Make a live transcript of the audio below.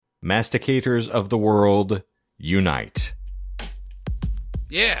Masticators of the world, unite.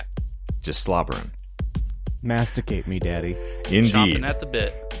 Yeah. Just slobbering. Masticate me, Daddy. Indeed. Chomping at the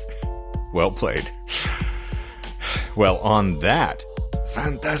bit. Well played. Well, on that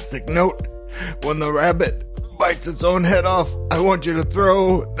fantastic note, when the rabbit bites its own head off, I want you to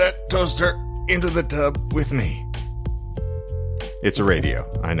throw that toaster into the tub with me. It's a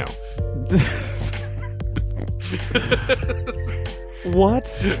radio, I know. What?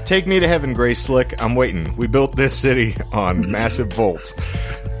 Take me to heaven, Grace Slick. I'm waiting. We built this city on massive bolts.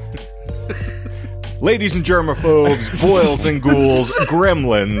 Ladies and germaphobes, boils and ghouls,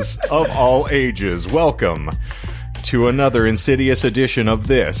 gremlins of all ages, welcome to another insidious edition of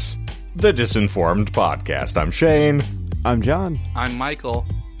this, the Disinformed Podcast. I'm Shane. I'm John. I'm Michael.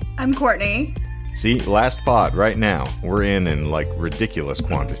 I'm Courtney. See, last pod right now. We're in like ridiculous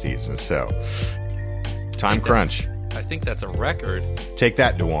quantities, and so time crunch. I think that's a record. Take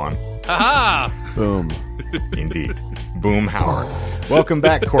that, Dewan. Aha! Boom. Indeed. Boom Howard. Welcome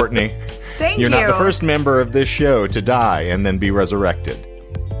back, Courtney. Thank you. You're not the first member of this show to die and then be resurrected.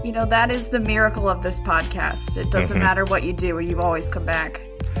 You know, that is the miracle of this podcast. It doesn't matter what you do, you've always come back.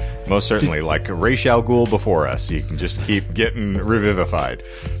 Most certainly, like Ra's al Ghul before us. You can just keep getting revivified.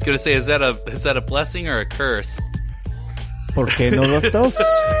 I was going to say, is that a blessing or a curse? ¿Por qué no los dos?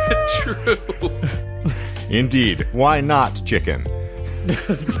 True. Indeed. Why not chicken?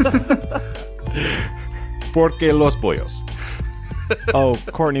 Porque los pollos. Oh,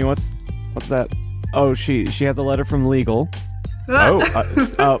 Courtney, what's that? Oh, she has a letter from legal. Oh.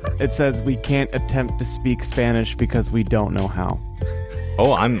 It says we can't attempt to speak Spanish because we don't know how.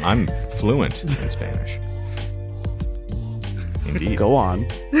 Oh, I'm fluent in Spanish. Indeed. Go on.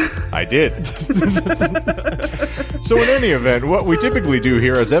 I did. So in any event, what we typically do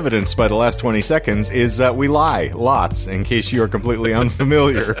here, as evidenced by the last 20 seconds, is we lie lots, in case you are completely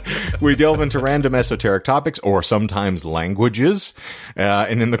unfamiliar. We delve into random esoteric topics, or sometimes languages,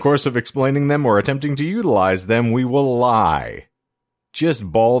 and in the course of explaining them or attempting to utilize them, we will lie. Just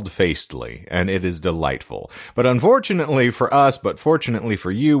bald-facedly, and it is delightful. But unfortunately for us, but fortunately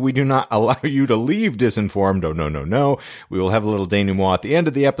for you, we do not allow you to leave disinformed. Oh, no. We will have a little denouement at the end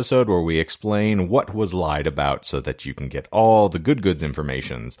of the episode where we explain what was lied about so that you can get all the goods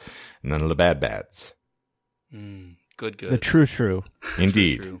informations, none of the bads. Good. The true.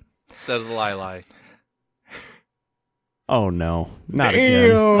 Indeed. True. Instead of the lie. Oh, no. Not Damn.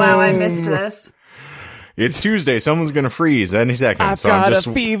 again. Wow, I missed this. It's Tuesday. Someone's going to freeze any second. I've got a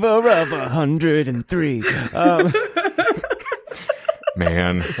fever of 103.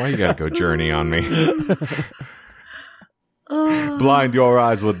 Man, why you gotta go Journey on me? Blind your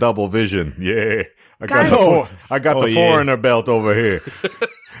eyes with double vision. Yeah. I got the foreigner belt over here.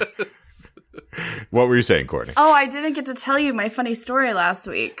 What were you saying, Courtney? Oh, I didn't get to tell you my funny story last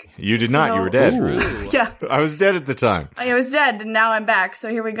week. You did not. You were dead. Ooh. Yeah. I was dead at the time. I was dead, and now I'm back, so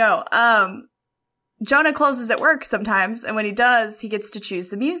here we go. Jonah closes at work sometimes, and when he does, he gets to choose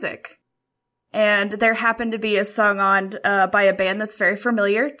the music. And there happened to be a song on by a band that's very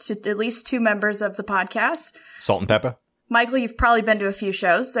familiar to at least two members of the podcast. Salt and Pepper? Michael, you've probably been to a few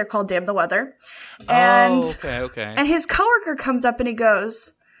shows. They're called Damn the Weather. And, okay. And his coworker comes up and he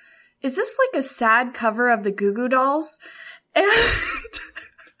goes, "Is this like a sad cover of the Goo Goo Dolls?" And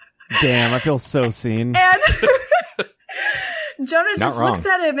Damn, I feel so seen. And Jonah just looks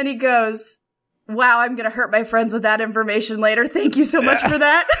at him and he goes, "Wow, I'm going to hurt my friends with that information later. Thank you so much for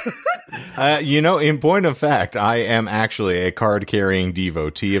that." In point of fact, I am actually a card-carrying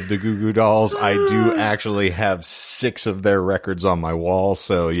devotee of the Goo Goo Dolls. I do actually have 6 of their records on my wall,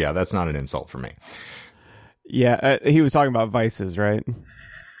 so yeah, that's not an insult for me. Yeah, he was talking about Vices, right?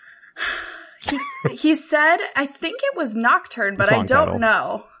 He said, I think it was Nocturne, but I don't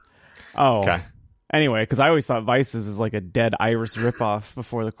know. Oh, okay. Anyway, because I always thought Vices is like a Dead Iris ripoff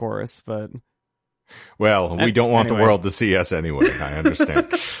before the chorus, but... Well, we don't want the world to see us anyway. I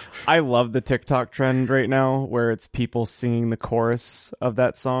understand. I love the TikTok trend right now where it's people singing the chorus of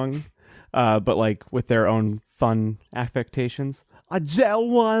that song, but like with their own fun affectations. I just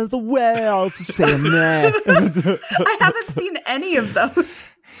want the world to see me. I haven't seen any of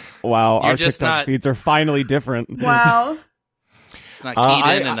those. Wow, our TikTok feeds are finally different. Wow. It's not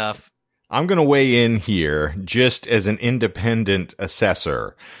keyed in enough. I'm going to weigh in here just as an independent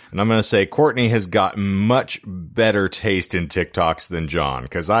assessor. And I'm going to say Courtney has got much better taste in TikToks than John,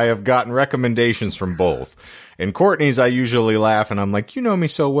 because I have gotten recommendations from both. In Courtney's, I usually laugh and I'm like, you know me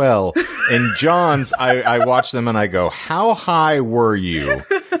so well. In John's, I watch them and I go, how high were you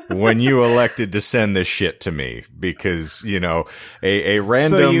when you elected to send this shit to me because, a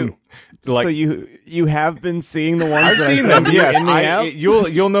random... So you have been seeing the ones I've that seen I them. send you Yes, in the app?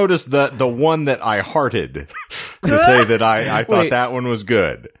 you'll notice the one that I hearted to say that I thought Wait. that one was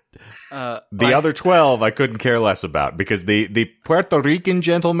good. The other 12 I couldn't care less about because the Puerto Rican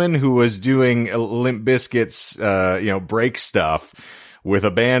gentleman who was doing Limp Bizkit's break stuff with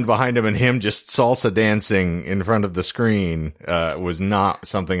a band behind him and him just salsa dancing in front of the screen was not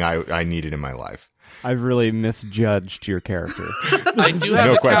something I needed in my life. I've really misjudged your character. I do have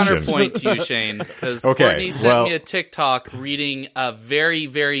No a question. counterpoint to you, Shane, because Okay, Courtney sent me a TikTok reading a very,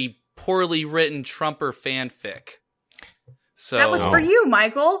 very poorly written Trumper fanfic. So That was for you,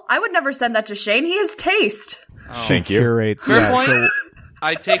 Michael. I would never send that to Shane. He has taste. Thank you. Curates. Fair Yeah, point. so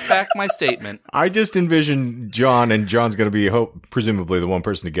I take back my statement. I just envision John, and John's going to be presumably the one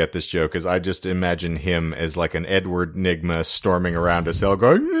person to get this joke, because I just imagine him as like an Edward Nygma storming around a cell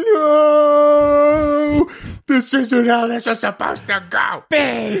going, "No! This isn't how this is supposed to go!"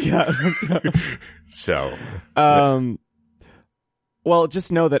 So, well,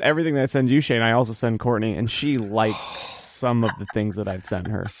 just know that everything that I send you, Shane, I also send Courtney, and she likes some of the things that I've sent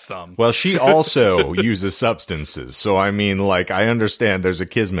her. well, she also uses substances, so I mean, like, I understand there's a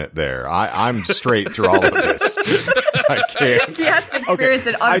kismet there. I'm straight through all of this. I can't. He has to experience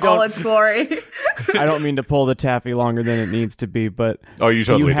it on all its glory. I don't mean to pull the taffy longer than it needs to be, but Oh, you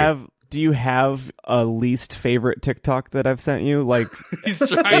totally do. Do you have a least favorite TikTok that I've sent you? Like, He's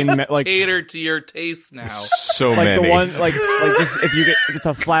trying to like cater to your taste now. So like many. the one, like just if it's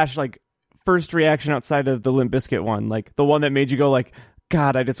a flash, like first reaction outside of the Limp Bizkit one, like the one that made you go like,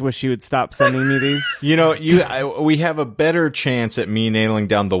 God, I just wish you would stop sending me these. We have a better chance at me nailing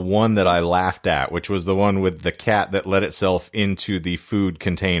down the one that I laughed at, which was the one with the cat that let itself into the food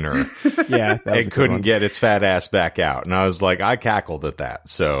container. Yeah, that was a It good couldn't one. get its fat ass back out. And I was like, I cackled at that.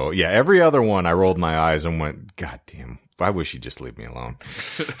 So yeah, every other one I rolled my eyes and went, God damn, I wish you'd just leave me alone.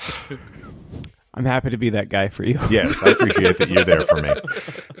 I'm happy to be that guy for you. Yes, I appreciate that you're there for me.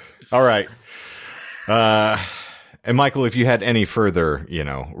 All right. And Michael, if you had any further,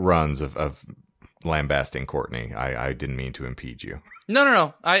 runs of lambasting Courtney, I didn't mean to impede you.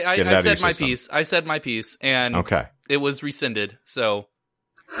 No. I Get it out of said your my system. piece. I said my piece, and Okay. it was rescinded. So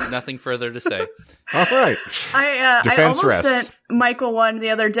nothing further to say. All right. I Defense almost rests. sent Michael one the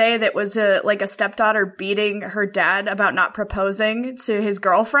other day that was like a stepdaughter beating her dad about not proposing to his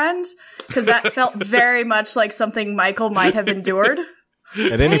girlfriend, because that felt very much like something Michael might have endured.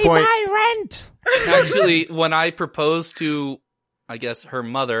 At any point, rent. Actually, when I proposed to, I guess, her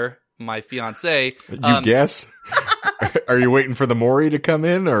mother, my fiance, you guess? Are you waiting for the Maury to come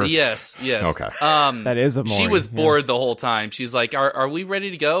in, or? yes. Okay. That is a She Maury, was yeah. bored the whole time. She's like, "Are we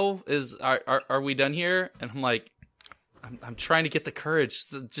ready to go? Are we done here?" And I'm like, "I'm trying to get the courage.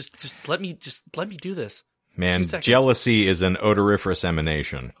 So just let me do this." Man, 2 seconds. jealousy is an odoriferous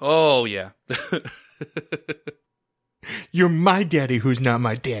emanation. Oh yeah. You're my daddy who's not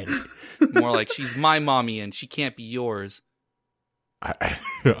my daddy. More like she's my mommy and she can't be yours.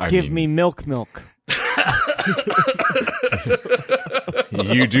 Give me milk.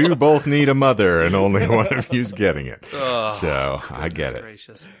 You do both need a mother, and only one of you's getting it. Oh, So I get it.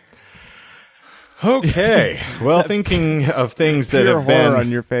 Gracious. Okay. Well, thinking of things that Pure have horror been, on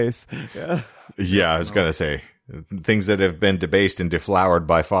your face. Yeah. yeah, I was gonna say things that have been debased and deflowered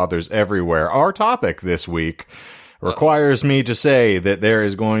by fathers everywhere. Our topic this week requires me to say that there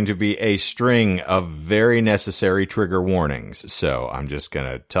is going to be a string of very necessary trigger warnings. So I'm just going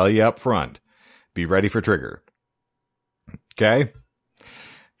to tell you up front, be ready for trigger. Okay?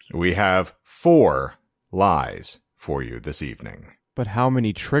 We have 4 lies for you this evening. But how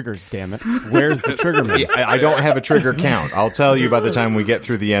many triggers, damn it? Where's the trigger man? I don't have a trigger count. I'll tell you by the time we get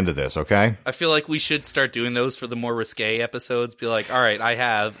through the end of this, okay? I feel like we should start doing those for the more risque episodes. Be like, all right, I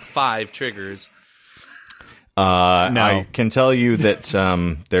have 5 triggers. No. I can tell you that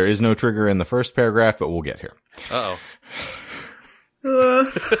there is no trigger in the first paragraph, but we'll get here. Uh-oh.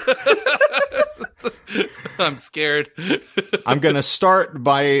 I'm scared. I'm going to start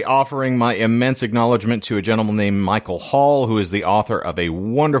by offering my immense acknowledgement to a gentleman named Michael Hall, who is the author of a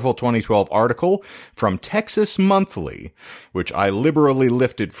wonderful 2012 article from Texas Monthly, which I liberally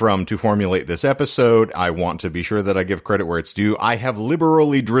lifted from to formulate this episode. I want to be sure that I give credit where it's due. I have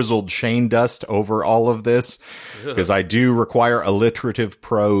liberally drizzled Shane dust over all of this because I do require alliterative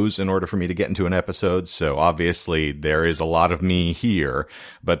prose in order for me to get into an episode. So obviously there is a lot of me here,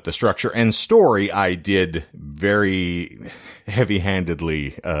 but the structure and story I did very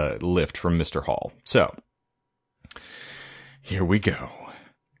heavy-handedly lift from Mr. Hall. So, here we go.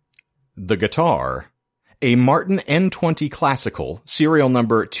 The guitar A Martin N20 Classical, serial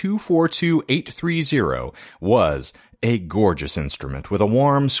number 242830, was a gorgeous instrument with a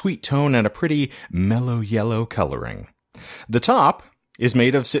warm, sweet tone and a pretty mellow yellow coloring. The top is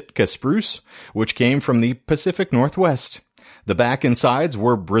made of Sitka spruce, which came from the Pacific Northwest. The back and sides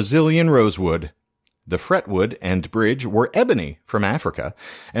were Brazilian rosewood. The fretwood and bridge were ebony from Africa,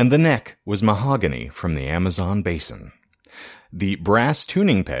 and the neck was mahogany from the Amazon basin. The brass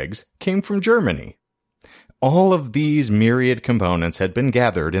tuning pegs came from Germany. All of these myriad components had been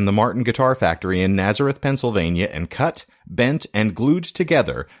gathered in the Martin Guitar Factory in Nazareth, Pennsylvania, and cut, bent, and glued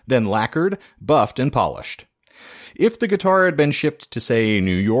together, then lacquered, buffed, and polished. If the guitar had been shipped to, say,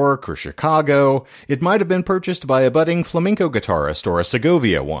 New York or Chicago, it might have been purchased by a budding flamenco guitarist or a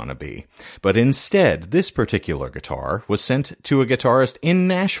Segovia wannabe. But instead, this particular guitar was sent to a guitarist in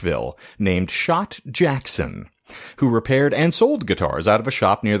Nashville named Shot Jackson, who repaired and sold guitars out of a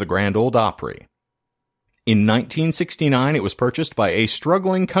shop near the Grand Ole Opry. In 1969, it was purchased by a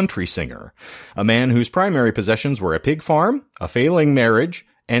struggling country singer, a man whose primary possessions were a pig farm, a failing marriage,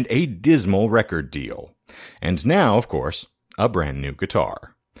 and a dismal record deal. And now, of course, a brand new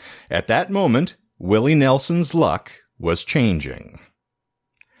guitar. At that moment, Willie Nelson's luck was changing.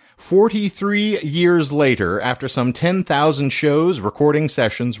 43 years later, after some 10,000 shows, recording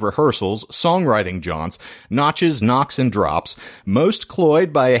sessions, rehearsals, songwriting jaunts, notches, knocks, and drops, most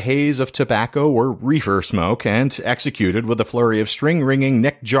cloyed by a haze of tobacco or reefer smoke, and executed with a flurry of string-ringing,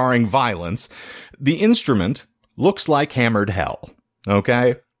 neck-jarring violence, the instrument looks like hammered hell.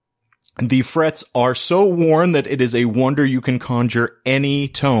 Okay? The frets are so worn that it is a wonder you can conjure any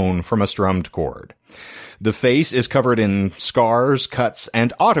tone from a strummed chord. The face is covered in scars, cuts,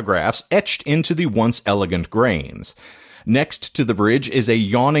 and autographs etched into the once elegant grains. Next to the bridge is a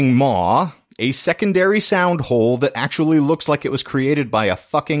yawning maw, a secondary sound hole that actually looks like it was created by a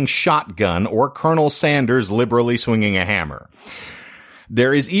fucking shotgun or Colonel Sanders liberally swinging a hammer.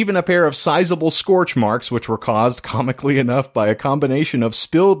 There is even a pair of sizable scorch marks which were caused, comically enough, by a combination of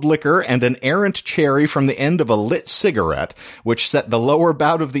spilled liquor and an errant cherry from the end of a lit cigarette, which set the lower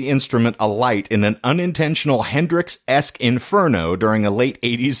bout of the instrument alight in an unintentional Hendrix-esque inferno during a late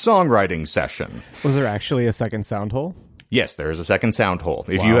 80s songwriting session. Was there actually a second sound hole? Yes, there is a second sound hole.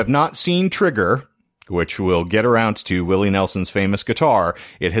 If you have not seen Trigger, which we'll get around to, Willie Nelson's famous guitar,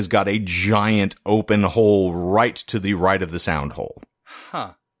 it has got a giant open hole right to the right of the sound hole.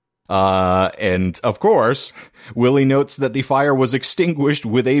 Huh. And of course, Willie notes that the fire was extinguished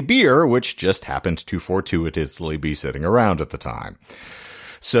with a beer, which just happened to fortuitously be sitting around at the time.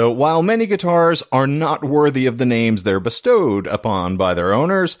 So while many guitars are not worthy of the names they're bestowed upon by their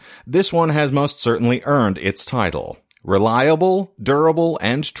owners, this one has most certainly earned its title. Reliable, durable,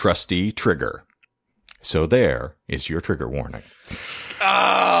 and trusty Trigger. So there is your trigger warning.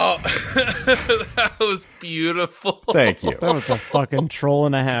 Oh, that was beautiful. Thank you. That was a fucking troll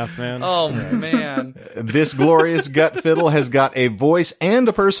and a half, man. Oh, man. This glorious gut fiddle has got a voice and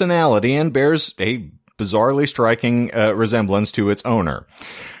a personality and bears a bizarrely striking resemblance to its owner.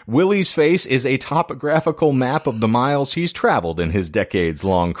 Willie's face is a topographical map of the miles he's traveled in his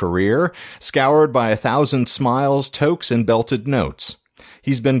decades-long career, scoured by 1,000 smiles, toques, and belted notes.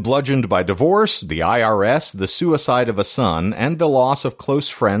 He's been bludgeoned by divorce, the IRS, the suicide of a son, and the loss of close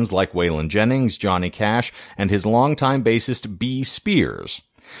friends like Waylon Jennings, Johnny Cash, and his longtime bassist B. Spears.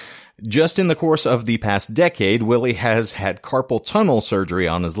 Just in the course of the past decade, Willie has had carpal tunnel surgery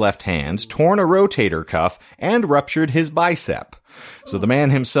on his left hand, torn a rotator cuff, and ruptured his bicep. So the man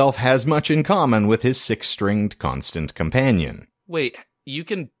himself has much in common with his six-stringed constant companion. Wait, you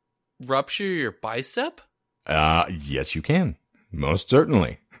can rupture your bicep? Yes, you can. Most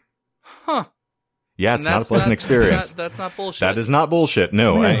certainly. Huh. Yeah, it's not a pleasant experience. That's not bullshit. That is not bullshit,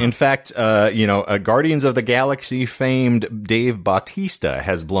 no. Yeah. In fact, Guardians of the Galaxy famed Dave Bautista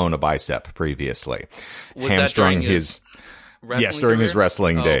has blown a bicep previously. Was that during his wrestling Yes, during his career?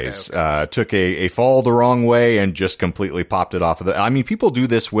 wrestling Okay, days. okay. Took a fall the wrong way and just completely popped it off of I mean, people do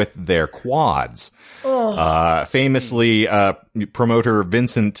this with their quads. Famously, promoter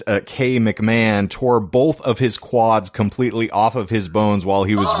Vincent K. McMahon tore both of his quads completely off of his bones while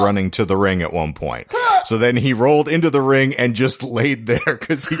he was running to the ring at one point. So then he rolled into the ring and just laid there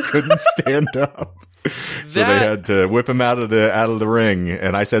because he couldn't stand up. So they had to whip him out of the ring.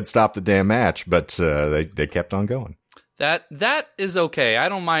 And I said, stop the damn match, but they kept on going. That is okay. I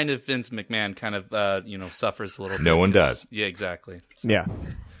don't mind if Vince McMahon kind of suffers a little bit. No one does. Yeah, exactly. Yeah.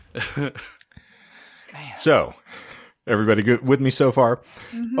 So, everybody good with me so far?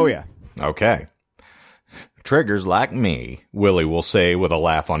 Mm-hmm. Oh, yeah. Okay. Triggers like me, Willie will say with a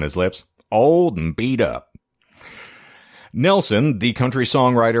laugh on his lips, old and beat up. Nelson, the country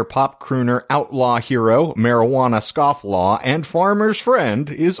songwriter, pop crooner, outlaw hero, marijuana scofflaw, and farmer's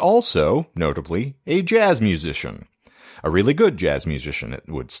friend, is also, notably, a jazz musician. A really good jazz musician, it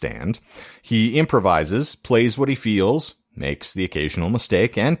would stand. He improvises, plays what he feels, makes the occasional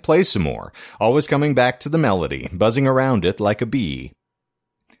mistake, and plays some more, always coming back to the melody, buzzing around it like a bee.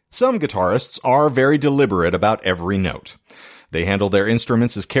 Some guitarists are very deliberate about every note. They handle their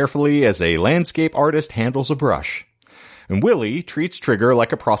instruments as carefully as a landscape artist handles a brush. And Willie treats Trigger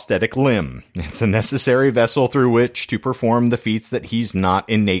like a prosthetic limb. It's a necessary vessel through which to perform the feats that he's not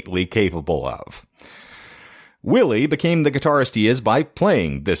innately capable of. Willie became the guitarist he is by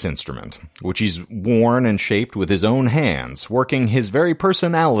playing this instrument, which he's worn and shaped with his own hands, working his very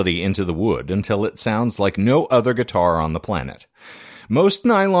personality into the wood until it sounds like no other guitar on the planet. Most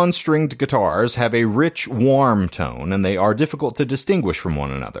nylon-stringed guitars have a rich, warm tone, and they are difficult to distinguish from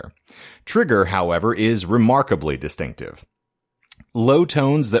one another. Trigger, however, is remarkably distinctive. Low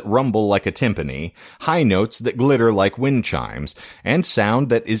tones that rumble like a timpani, high notes that glitter like wind chimes, and sound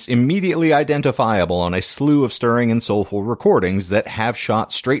that is immediately identifiable on a slew of stirring and soulful recordings that have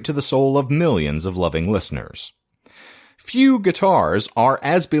shot straight to the soul of millions of loving listeners. Few guitars are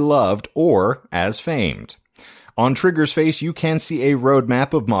as beloved or as famed. On Trigger's face, you can see a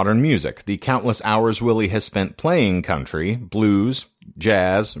roadmap of modern music, the countless hours Willie has spent playing country, blues,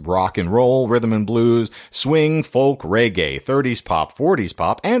 jazz, rock and roll, rhythm and blues, swing, folk, reggae, 30s pop, 40s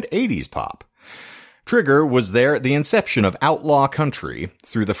pop, and 80s pop. Trigger was there at the inception of outlaw country,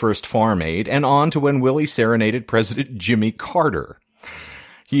 through the first Farm Aid, and on to when Willie serenaded President Jimmy Carter.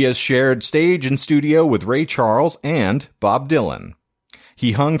 He has shared stage and studio with Ray Charles and Bob Dylan.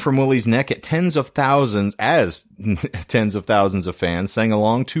 He hung from Willie's neck at tens of thousands of fans sang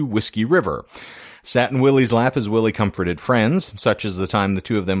along to Whiskey River. Sat in Willie's lap as Willie comforted friends, such as the time the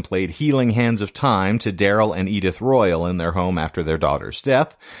two of them played Healing Hands of Time to Daryl and Edith Royal in their home after their daughter's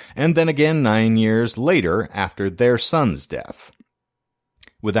death, and then again 9 years later after their son's death.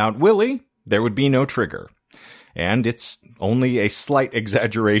 Without Willie, there would be no Trigger. And it's only a slight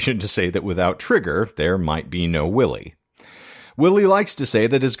exaggeration to say that without Trigger, there might be no Willie. Willie likes to say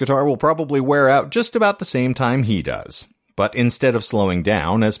that his guitar will probably wear out just about the same time he does. But instead of slowing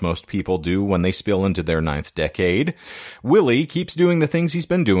down, as most people do when they spill into their 9th decade, Willie keeps doing the things he's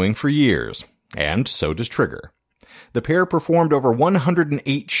been doing for years. And so does Trigger. The pair performed over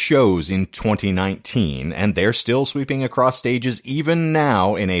 108 shows in 2019, and they're still sweeping across stages even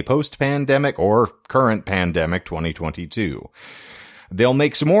now in a post-pandemic or current pandemic 2022. They'll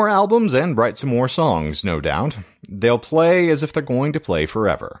make some more albums and write some more songs, no doubt. They'll play as if they're going to play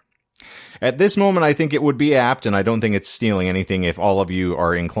forever. At this moment, I think it would be apt, and I don't think it's stealing anything if all of you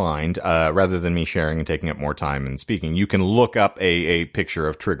are inclined, rather than me sharing and taking up more time and speaking. You can look up a picture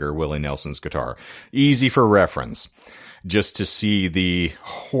of Trigger, Willie Nelson's guitar. Easy for reference. Just to see the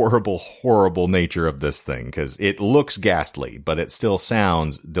horrible, horrible nature of this thing, because it looks ghastly, but it still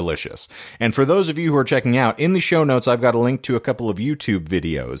sounds delicious. And for those of you who are checking out, in the show notes, I've got a link to a couple of YouTube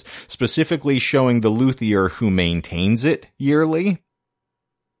videos, specifically showing the luthier who maintains it yearly.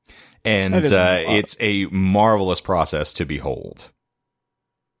 And it's a marvelous process to behold.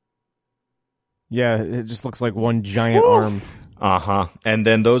 Yeah, it just looks like one giant arm. Uh-huh. And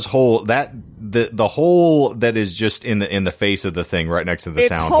then those the hole that is just in the face of the thing right next to the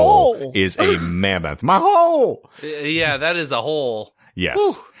sound hole is a mammoth. My hole! Yeah, that is a hole. Yes.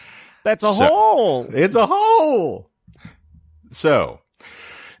 Whew. That's a hole! It's a hole! So,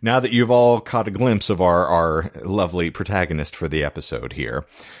 now that you've all caught a glimpse of our lovely protagonist for the episode here,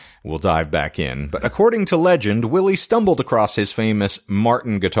 we'll dive back in. But according to legend, Willie stumbled across his famous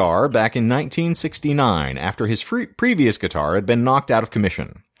Martin guitar back in 1969 after his previous guitar had been knocked out of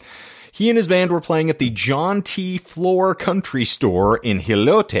commission. He and his band were playing at the John T. Floor Country Store in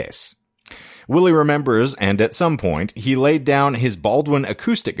Hilotes. Willie remembers, and at some point, he laid down his Baldwin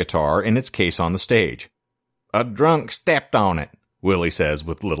acoustic guitar in its case on the stage. "A drunk stepped on it," Willie says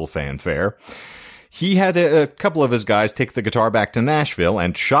with little fanfare. He had a couple of his guys take the guitar back to Nashville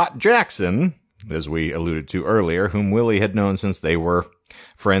and shot Jackson, as we alluded to earlier, whom Willie had known since they were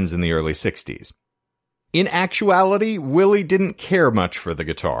friends in the early 60s. In actuality, Willie didn't care much for the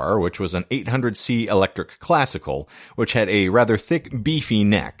guitar, which was an 800C electric classical, which had a rather thick, beefy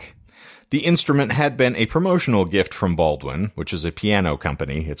neck. The instrument had been a promotional gift from Baldwin, which is a piano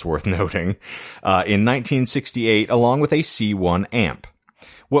company, it's worth noting, in 1968, along with a C1 amp.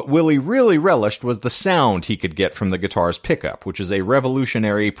 What Willie really relished was the sound he could get from the guitar's pickup, which is a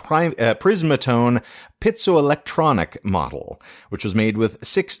revolutionary Prismatone piezoelectronic model, which was made with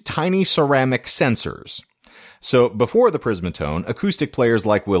 6 tiny ceramic sensors. So before the Prismatone, acoustic players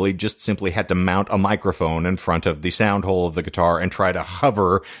like Willie just simply had to mount a microphone in front of the sound hole of the guitar and try to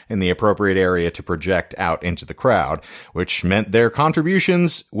hover in the appropriate area to project out into the crowd, which meant their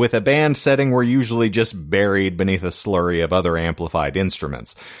contributions with a band setting were usually just buried beneath a slurry of other amplified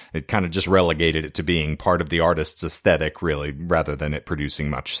instruments. It kind of just relegated it to being part of the artist's aesthetic, really, rather than it producing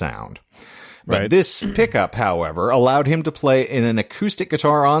much sound. But Right. this pickup, however, allowed him to play in an acoustic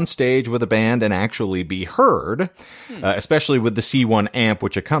guitar on stage with a band and actually be heard, especially with the C1 amp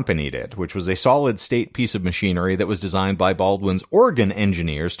which accompanied it, which was a solid-state piece of machinery that was designed by Baldwin's organ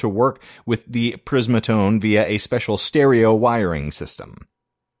engineers to work with the Prismatone via a special stereo wiring system.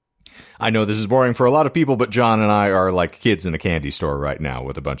 I know this is boring for a lot of people, but John and I are like kids in a candy store right now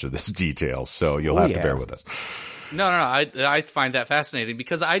with a bunch of this details, so you'll have to bear with us. No. I find that fascinating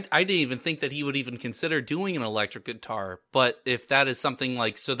because I didn't even think that he would even consider doing an electric guitar. But if that is something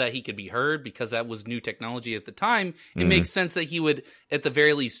like so that he could be heard, because that was new technology at the time, it makes sense that he would at the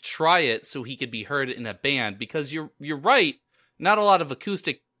very least try it so he could be heard in a band. Because you're right, not a lot of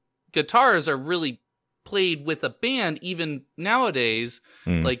acoustic guitars are really played with a band even nowadays.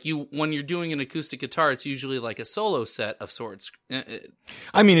 Like when you're doing an acoustic guitar, it's usually like a solo set of sorts.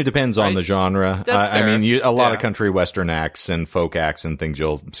 I mean, it depends on the genre. That's fair. I mean, a lot of country western acts and folk acts and things,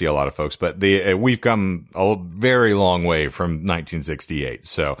 you'll see a lot of folks, but we've come a very long way from 1968.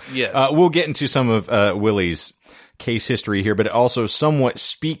 So Yes. We'll get into some of Willie's case history here, but it also somewhat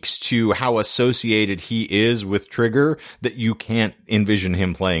speaks to how associated he is with Trigger that you can't envision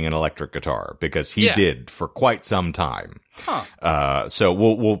him playing an electric guitar because he did for quite some time. So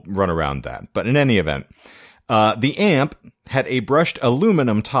we'll run around that. But in any event, the amp had a brushed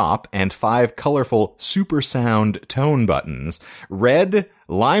aluminum top and 5 colorful super sound tone buttons: red,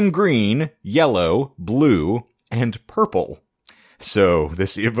 lime green, yellow, blue, and purple. So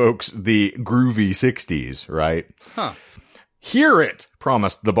this evokes the groovy 60s, right? Hear it,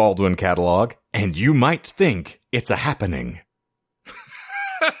 promised the Baldwin catalog, and you might think it's a happening.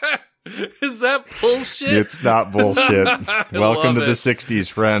 Is that bullshit? It's not bullshit. Welcome to love the it. 60s,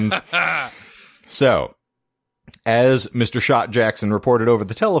 friends. So, as Mr. Shot Jackson reported over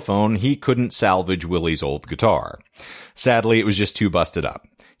the telephone, he couldn't salvage Willie's old guitar. Sadly, it was just too busted up.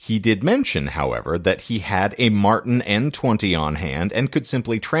 He did mention, however, that he had a Martin N20 on hand and could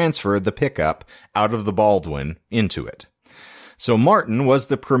simply transfer the pickup out of the Baldwin into it. So Martin was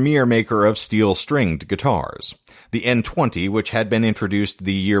the premier maker of steel-stringed guitars. The N20, which had been introduced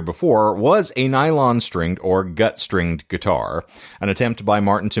the year before, was a nylon-stringed or gut-stringed guitar, an attempt by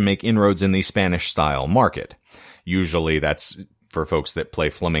Martin to make inroads in the Spanish-style market. Usually that's for folks that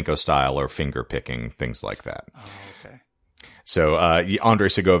play flamenco style or finger-picking, things like that. Oh, okay. So Andre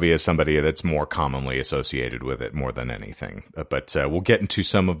Segovia is somebody that's more commonly associated with it more than anything. But we'll get into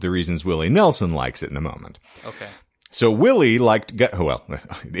some of the reasons Willie Nelson likes it in a moment. Okay. So Willie liked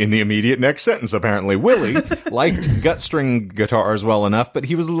in the immediate next sentence, apparently, Willie liked gut-string guitars well enough, but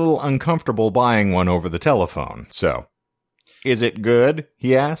he was a little uncomfortable buying one over the telephone. So, is it good?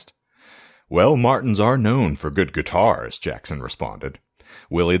 He asked. Well, Martins are known for good guitars, Jackson responded.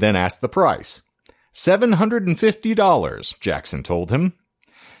 Willie then asked the price. $750, Jackson told him.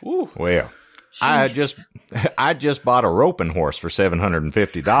 Ooh. Well, I just bought a roping horse for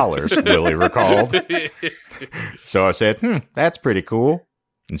 $750, Willie recalled. So I said, that's pretty cool.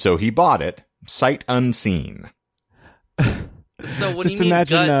 And so he bought it, sight unseen. So when Just you mean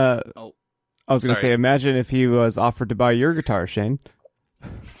imagine, gut, I was going to sorry. say, imagine if he was offered to buy your guitar, Shane.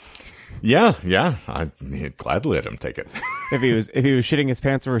 Yeah, I'd gladly let him take it. If he was shitting his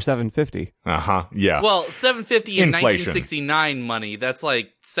pants over $750. Yeah. well, $750 in Inflation. 1969 money, that's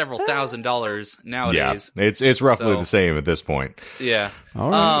like several $1,000s Yeah, nowadays. it's roughly So- the same at this point. Yeah. All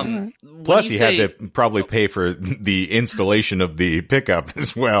right. Plus, you he say- had to probably pay for the installation of the pickup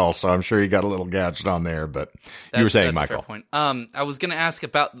as well, so I'm sure he got a little gouged on there, but you were saying, that's a fair Michael. point. I was going to ask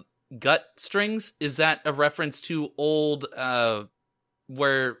about gut strings. Is that a reference to old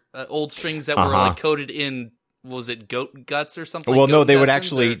old strings that were like coated in, was it goat guts or something? Well, no, Goat they would intestines,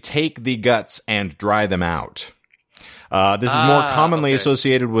 actually or- take the guts and dry them out. This is more commonly okay.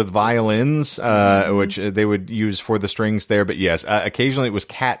 associated with violins, which they would use for the strings there. But yes, occasionally it was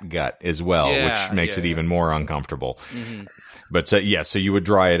cat gut as well, which makes it even more uncomfortable. Mm-hmm. But so you would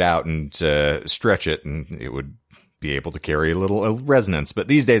dry it out and stretch it, and it would be able to carry a little resonance. But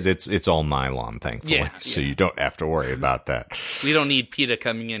these days it's all nylon, thankfully, so you don't have to worry about that. We don't need PETA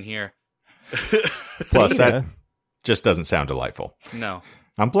coming in here. Plus, that just doesn't sound delightful. No.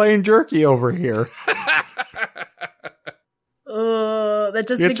 I'm playing jerky over here. That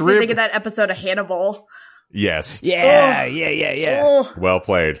just It's makes me think of that episode of Hannibal. Yes. Yeah. Oh. Well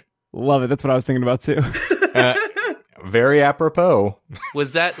played. Love it. That's what I was thinking about too. Very apropos.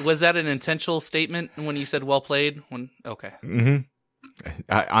 Was that an intentional statement when you said well played? Okay.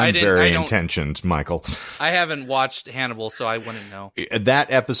 I'm very intentioned, Michael. I haven't watched Hannibal, so I wouldn't know.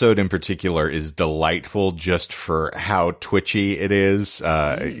 That episode in particular is delightful just for how twitchy it is.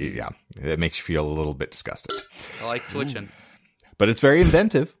 Yeah, it makes you feel a little bit disgusted. I like twitching. But it's very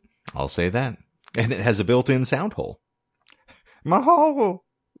inventive. I'll say that. And it has a built-in sound hole. Mahalo.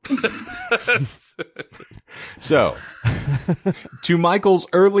 So, to Michael's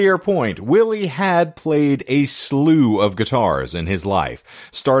earlier point, Willie had played a slew of guitars in his life,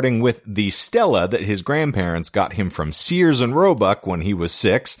 starting with the Stella that his grandparents got him from Sears and Roebuck when he was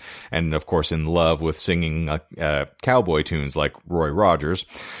 6, and of course in love with singing cowboy tunes like Roy Rogers.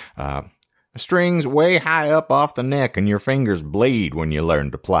 Strings way high up off the neck and your fingers bleed when you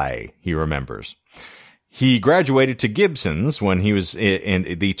learn to play, he remembers. He graduated to Gibson's when he was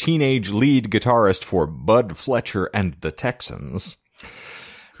in the teenage lead guitarist for Bud Fletcher and the Texans.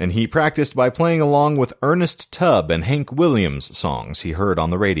 And he practiced by playing along with Ernest Tubb and Hank Williams songs he heard on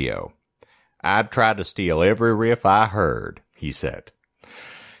the radio. I'd try to steal every riff I heard, he said.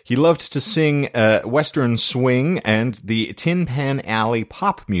 He loved to sing Western swing and the Tin Pan Alley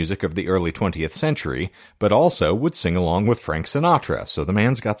pop music of the early 20th century, but also would sing along with Frank Sinatra, so the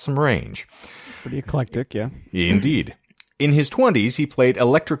man's got some range. Pretty eclectic, yeah. Indeed. In his 20s, he played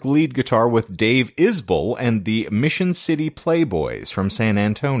electric lead guitar with Dave Isbell and the Mission City Playboys from San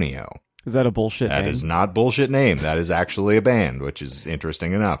Antonio. Is that a bullshit name? That is not bullshit name. That is actually a band, which is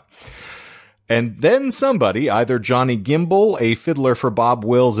interesting enough. And then somebody, either Johnny Gimble, a fiddler for Bob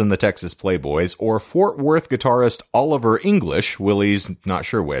Wills and the Texas Playboys, or Fort Worth guitarist Oliver English, Willie's not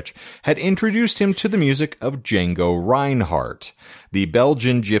sure which, had introduced him to the music of Django Reinhardt, the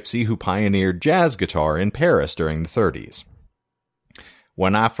Belgian gypsy who pioneered jazz guitar in Paris during the 30s.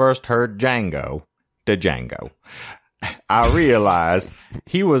 When I first heard Django, I realized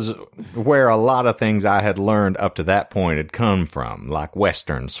he was where a lot of things I had learned up to that point had come from, like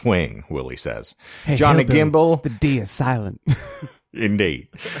Western swing, Willie says. Hey, Johnny Hillbilly, Gimble. The D is silent. Indeed.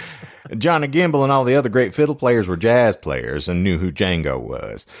 Johnny Gimble and all the other great fiddle players were jazz players and knew who Django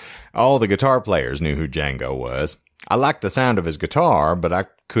was. All the guitar players knew who Django was. I liked the sound of his guitar, but I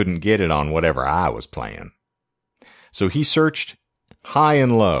couldn't get it on whatever I was playing. So he searched high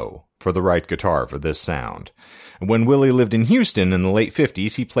and low for the right guitar for this sound. When Willie lived in Houston in the late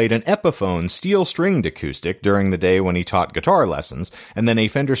 50s, he played an Epiphone steel-stringed acoustic during the day when he taught guitar lessons, and then a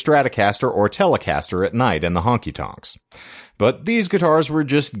Fender Stratocaster or Telecaster at night in the honky-tonks. But these guitars were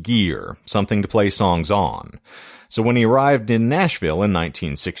just gear, something to play songs on. So when he arrived in Nashville in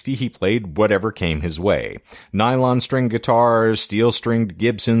 1960, he played whatever came his way. Nylon string guitars, steel-stringed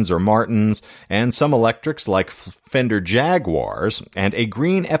Gibsons or Martins, and some electrics like Fender Jaguars, and a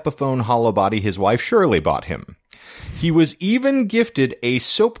green Epiphone hollow body his wife Shirley bought him. He was even gifted a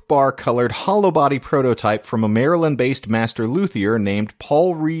soap bar-colored hollow body prototype from a Maryland-based master luthier named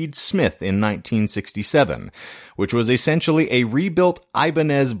Paul Reed Smith in 1967, which was essentially a rebuilt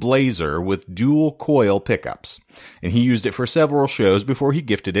Ibanez Blazer with dual coil pickups. And he used it for several shows before he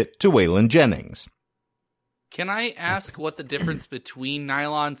gifted it to Waylon Jennings. Can I ask what the difference between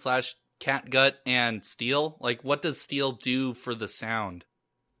nylon/catgut and steel? Like, what does steel do for the sound?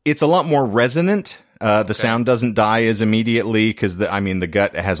 It's a lot more resonant. The sound doesn't die as immediately because the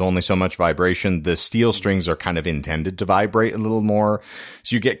gut has only so much vibration. The steel strings are kind of intended to vibrate a little more.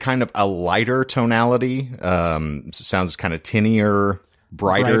 So you get kind of a lighter tonality. Sounds kind of tinnier,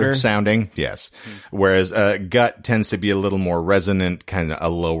 brighter sounding. Yes. Whereas, gut tends to be a little more resonant, kind of a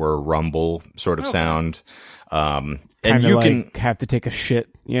lower rumble sort of sound. And you can have to take a shit,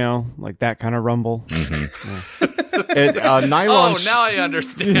 like that kind of rumble. Mm-hmm. Nylon. Oh, now I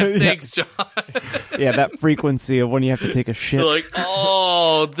understand. Thanks, John. Yeah, that frequency of when you have to take a shit. Like,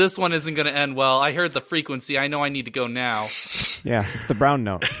 oh, this one isn't going to end well. I heard the frequency. I know I need to go now. Yeah, it's the brown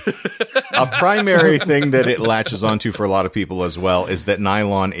note. A primary thing that it latches onto for a lot of people as well is that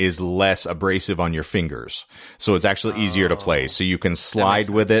nylon is less abrasive on your fingers. So it's actually easier to play. So you can slide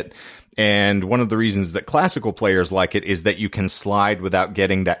with it. And one of the reasons that classical players like it is that you can slide without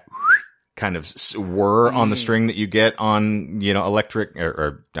getting that kind of whir on the string that you get on, electric,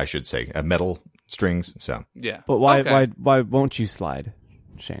 or I should say, metal strings. So yeah. But why won't you slide,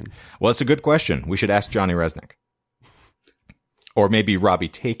 Shane? Well, it's a good question. We should ask Johnny Resnick. Or maybe Robbie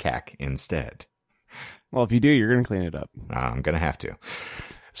Takak instead. Well, if you do, you're going to clean it up. I'm going to have to.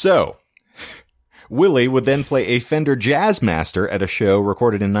 So, Willie would then play a Fender Jazzmaster at a show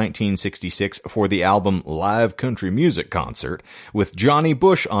recorded in 1966 for the album Live Country Music Concert, with Johnny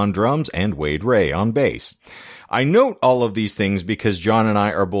Bush on drums and Wade Ray on bass. I note all of these things because John and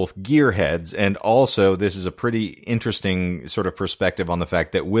I are both gearheads, and also this is a pretty interesting sort of perspective on the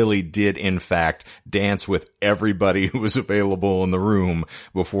fact that Willie did, in fact, dance with everybody who was available in the room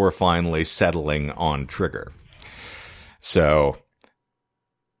before finally settling on Trigger. So,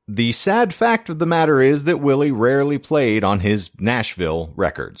 the sad fact of the matter is that Willie rarely played on his Nashville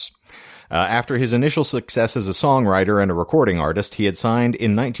records. After his initial success as a songwriter and a recording artist, he had signed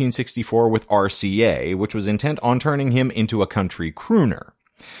in 1964 with RCA, which was intent on turning him into a country crooner.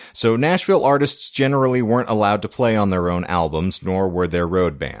 So Nashville artists generally weren't allowed to play on their own albums, nor were there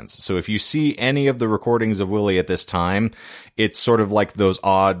road bands. So if you see any of the recordings of Willie at this time, it's sort of like those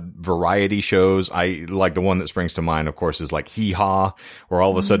odd variety shows. I like the one that springs to mind, of course, is like Hee Haw, where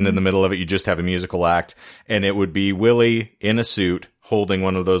all of a sudden in the middle of it, you just have a musical act, and it would be Willie in a suit, holding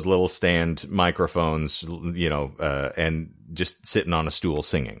one of those little stand microphones, and just sitting on a stool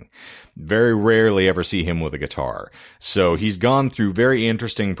singing. Very rarely ever see him with a guitar. So he's gone through very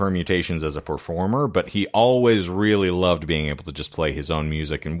interesting permutations as a performer, but he always really loved being able to just play his own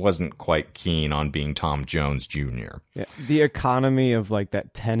music and wasn't quite keen on being Tom Jones Jr. Yeah, the economy of like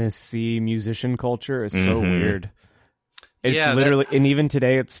that Tennessee musician culture is so weird. It's literally, and even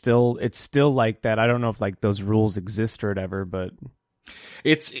today, it's still like that. I don't know if like those rules exist or whatever, but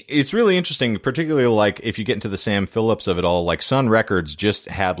it's really interesting, particularly like if you get into the Sam Phillips of it all. Like Sun Records just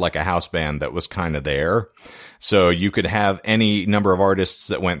had like a house band that was kind of there, so you could have any number of artists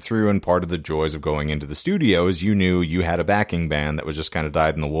that went through. And part of the joys of going into the studio is you knew you had a backing band that was just kind of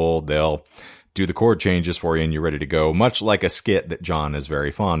dyed in the wool. They'll do the chord changes for you, and you're ready to go. Much like a skit that John is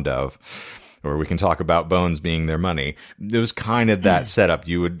very fond of, or we can talk about Bones being their money. It was kind of that setup.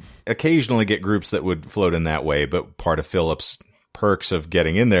 You would occasionally get groups that would float in that way, but part of Phillips' perks of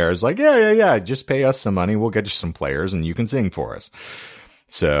getting in there is like, yeah, just pay us some money, we'll get you some players, and you can sing for us.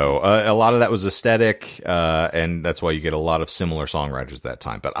 So a lot of that was aesthetic, and that's why you get a lot of similar songwriters at that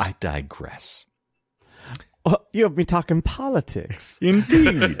time. But I digress. You have me talking politics.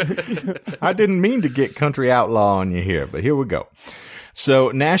 Indeed. I didn't mean to get country outlaw on you here, but here we go. So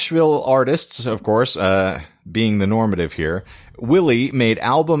Nashville artists, of course, being the normative here, Willie made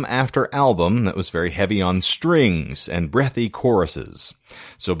album after album that was very heavy on strings and breathy choruses.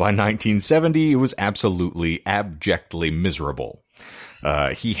 So by 1970, he was absolutely, abjectly miserable.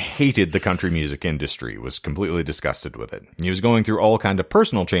 He hated the country music industry, was completely disgusted with it. He was going through all kinds of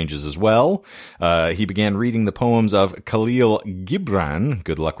personal changes as well. He began reading the poems of Khalil Gibran.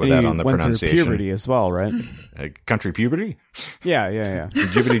 Good luck with that on the pronunciation. Through puberty as well, right? Country puberty? Yeah.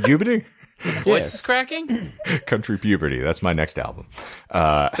 Jibbity-jubbity? Voice is cracking? Country Puberty. That's my next album.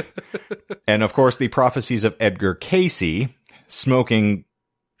 And of course, the prophecies of Edgar Casey, smoking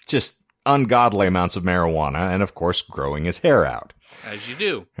just ungodly amounts of marijuana, and of course, growing his hair out. As you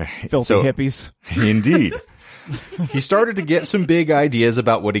do. Filthy hippies. Indeed. He started to get some big ideas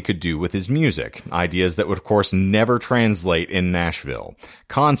about what he could do with his music. Ideas that would, of course, never translate in Nashville.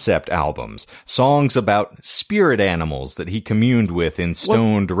 Concept albums. Songs about spirit animals that he communed with in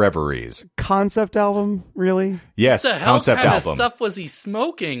stoned reveries. Concept album? Really? Yes, What the hell concept kind album. of stuff was he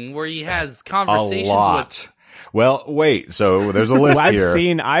smoking where he has conversations A lot. Well, wait, so there's a list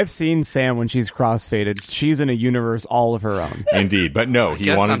here. I've seen Sam when she's crossfaded. She's in a universe all of her own. Indeed, but no, he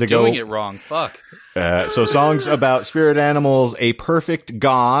Guess wanted I'm to go. doing it wrong. Fuck. So songs about spirit animals, a perfect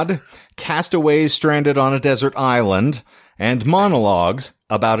god, castaways stranded on a desert island, and monologues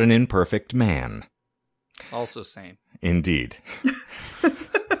about an imperfect man. Also same. Indeed.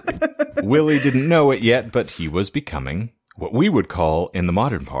 Willie didn't know it yet, but he was becoming what we would call, in the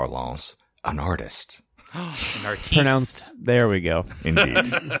modern parlance, an artist. An artiste. Pronounced. There we go.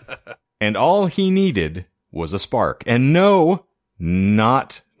 Indeed. And all he needed was a spark. And no,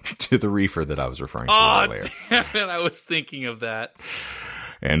 not to the reefer that I was referring to earlier. Damn it, I was thinking of that.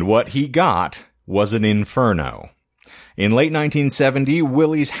 And what he got was an inferno. In late 1970,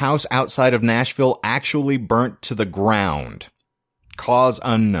 Willie's house outside of Nashville actually burnt to the ground. Cause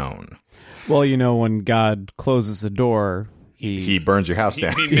unknown. Well, you know, when God closes a door, he burns your house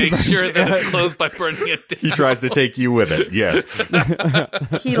down. He makes sure that it's closed by burning it down. He tries to take you with it, yes.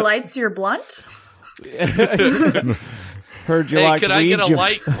 He lights your blunt? Heard you Hey, liked could I weed. get a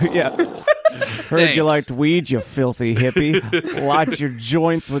light? Yeah. Heard Thanks. you liked weed, you filthy hippie. Light your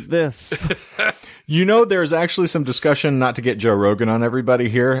joints with this. You know, there's actually some discussion, not to get Joe Rogan on everybody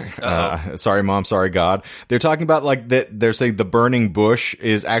here. Sorry, Mom, sorry, God. They're talking about like that. They're saying the burning bush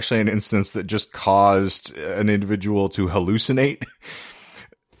is actually an instance that just caused an individual to hallucinate.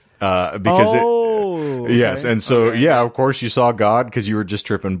 Because Oh, okay. Yes, and so yeah, of course you saw God because you were just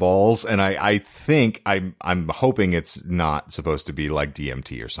tripping balls, and I think I'm hoping it's not supposed to be like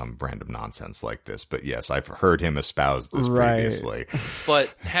DMT or some random nonsense like this, but yes, I've heard him espouse this previously.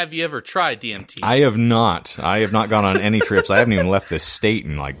 But have you ever tried DMT? I have not. I have not gone on any trips. I haven't even left this state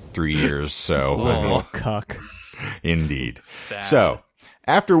in like 3 years. So, Cuck. Indeed. Sad. So,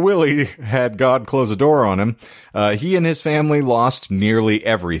 after Willie had God close a door on him, he and his family lost nearly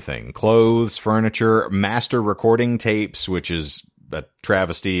everything. Clothes, furniture, master recording tapes, which is a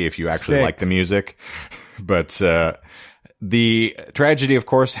travesty if you actually like the music. But the tragedy, of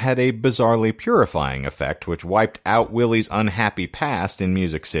course, had a bizarrely purifying effect, which wiped out Willie's unhappy past in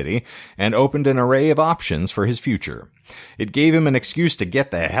Music City and opened an array of options for his future. It gave him an excuse to get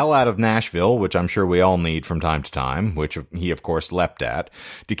the hell out of Nashville, which I'm sure we all need from time to time, which he, of course, leapt at,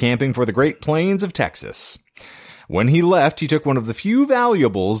 decamping for the Great Plains of Texas. When he left, he took one of the few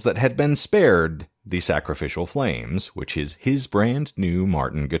valuables that had been spared the sacrificial flames, which is his brand new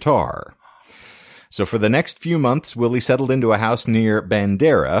Martin guitar. So for the next few months, Willie settled into a house near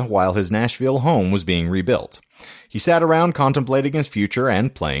Bandera while his Nashville home was being rebuilt. He sat around contemplating his future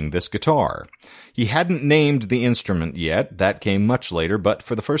and playing this guitar. He hadn't named the instrument yet, that came much later, but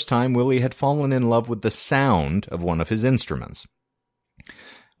for the first time, Willie had fallen in love with the sound of one of his instruments.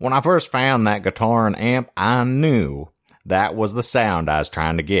 When I first found that guitar and amp, I knew that was the sound I was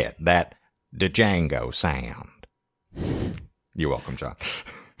trying to get, that Django sound. You're welcome, John.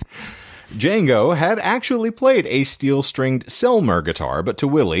 Django had actually played a steel-stringed Selmer guitar, but to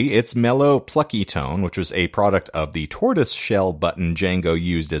Willie, its mellow, plucky tone, which was a product of the tortoise-shell button Django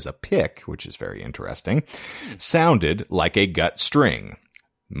used as a pick, which is very interesting, sounded like a gut string,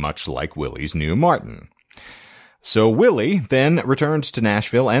 much like Willie's new Martin. So Willie then returned to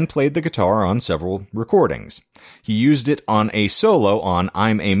Nashville and played the guitar on several recordings. He used it on a solo on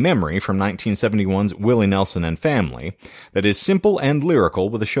I'm a Memory from 1971's Willie Nelson and Family that is simple and lyrical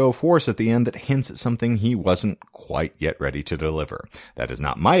with a show of force at the end that hints at something he wasn't quite yet ready to deliver. That is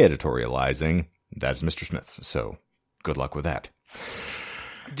not my editorializing. That is Mr. Smith's. So good luck with that.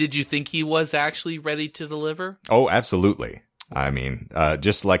 Did you think he was actually ready to deliver? Oh, absolutely. I mean,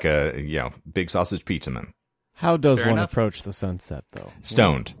 just like a, big sausage pizza man. How does Fair one enough. approach the sunset, though?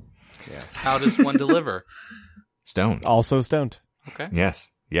 Stoned. Yeah. How does one deliver? Stoned. Also stoned. Okay. Yes.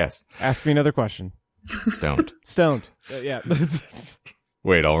 Ask me another question. Stoned. Stoned. Yeah.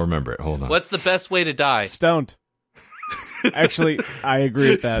 Wait, I'll remember it. Hold on. What's the best way to die? Stoned. Actually, I agree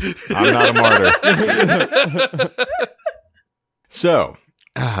with that. I'm not a martyr. So,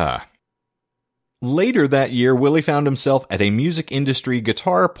 later that year, Willie found himself at a music industry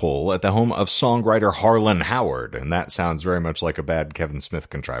guitar pull at the home of songwriter Harlan Howard, and that sounds very much like a bad Kevin Smith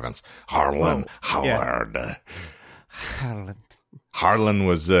contrivance. Harlan Howard. Yeah. Harlan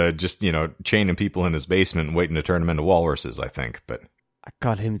was just, chaining people in his basement waiting to turn them into walruses, I think, but... I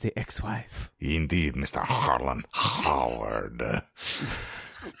call him the ex-wife. Indeed, Mr. Harlan Howard.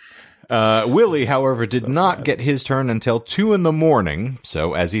 Willie, however, did not get his turn until 2 a.m,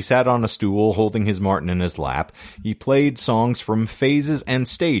 so as he sat on a stool holding his Martin in his lap, he played songs from Phases and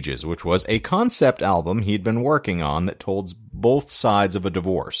Stages, which was a concept album he'd been working on that told both sides of a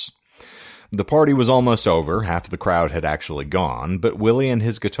divorce. The party was almost over, half the crowd had actually gone, but Willie and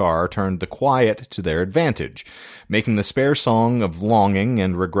his guitar turned the quiet to their advantage, making the spare song of longing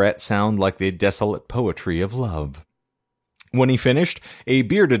and regret sound like the desolate poetry of love. When he finished, a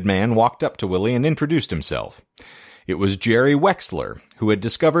bearded man walked up to Willie and introduced himself. It was Jerry Wexler, who had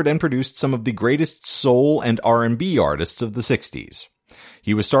discovered and produced some of the greatest soul and R&B artists of the 60s.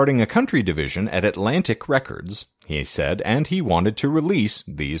 He was starting a country division at Atlantic Records, he said, and he wanted to release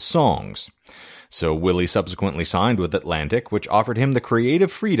these songs. So Willie subsequently signed with Atlantic, which offered him the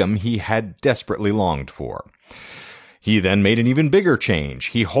creative freedom he had desperately longed for. He then made an even bigger change.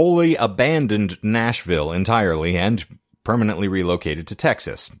 He wholly abandoned Nashville entirely and permanently relocated to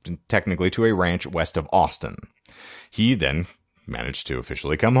Texas, technically to a ranch west of Austin. He then managed to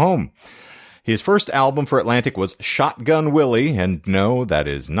officially come home. His first album for Atlantic was Shotgun Willie, and no, that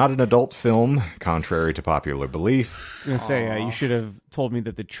is not an adult film, contrary to popular belief. I was going to say, you should have told me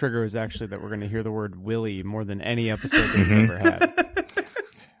that the trigger is actually that we're going to hear the word Willie more than any episode that we've ever had.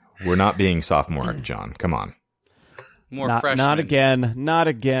 We're not being sophomoric, John. Come on. Freshman. Not again. Not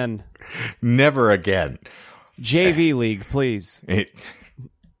again. Never again. JV League, please.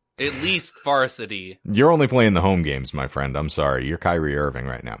 At least varsity. You're only playing the home games, my friend. I'm sorry. You're Kyrie Irving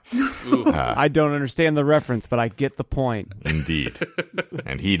right now. I don't understand the reference, but I get the point. Indeed.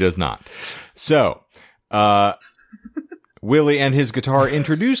 And he does not. So, Willie and his guitar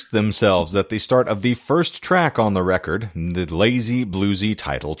introduced themselves at the start of the first track on the record, the lazy, bluesy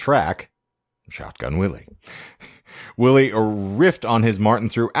title track, Shotgun Willie. Willie riffed on his Martin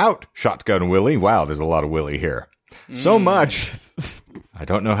throughout Shotgun Willie. Wow, there's a lot of Willie here. So much, I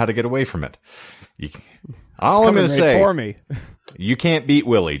don't know how to get away from it. All I'm going to say, for me. You can't beat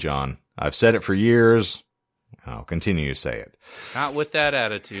Willie, John. I've said it for years. I'll continue to say it. Not with that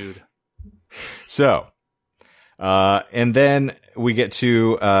attitude. So, and then we get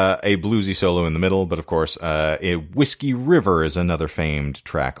to a bluesy solo in the middle, but of course, a Whiskey River is another famed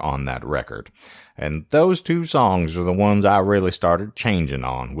track on that record. And those two songs are the ones I really started changing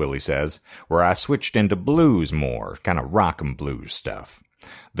on, Willie says, where I switched into blues more, kind of rock and blues stuff.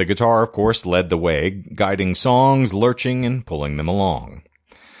 The guitar, of course, led the way, guiding songs, lurching, and pulling them along.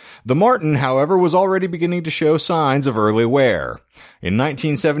 The Martin, however, was already beginning to show signs of early wear. In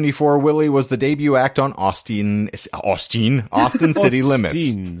 1974, Willie was the debut act on Austin City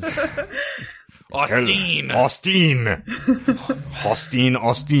Limits. Austin.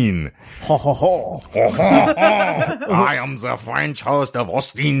 Ho, ho, ho. I am the French host of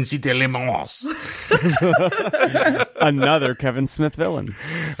Austin City Limits. Another Kevin Smith villain.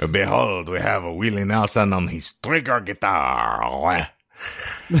 Behold, we have Willie Nelson on his trigger guitar.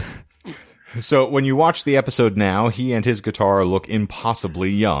 So when you watch the episode now, he and his guitar look impossibly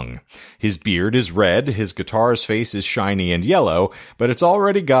young. His beard is red, his guitar's face is shiny and yellow, but it's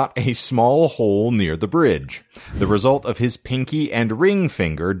already got a small hole near the bridge, the result of his pinky and ring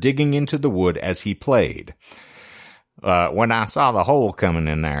finger digging into the wood as he played. When I saw the hole coming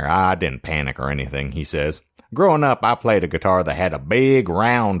in there, I didn't panic or anything, he says. Growing up, I played a guitar that had a big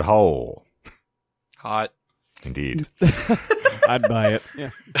round hole. Hot. Indeed. I'd buy it. Yeah.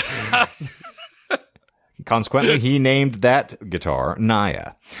 Consequently, he named that guitar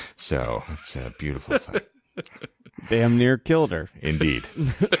Naya. So it's a beautiful thing. Damn near killed her. Indeed.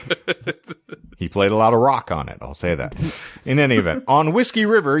 He played a lot of rock on it, I'll say that. In any event, on Whiskey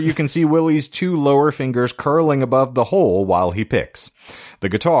River, you can see Willie's two lower fingers curling above the hole while he picks. The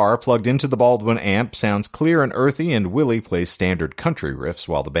guitar, plugged into the Baldwin amp, sounds clear and earthy, and Willie plays standard country riffs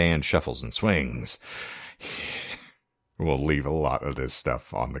while the band shuffles and swings. We'll leave a lot of this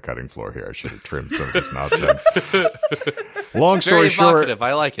stuff on the cutting floor here. I should have trimmed some of this nonsense. Long story short,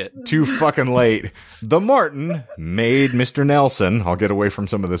 I like it. Too fucking late. The Martin made Mr. Nelson, I'll get away from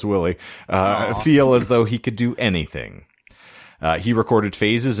some of this Willie, feel as though he could do anything. He recorded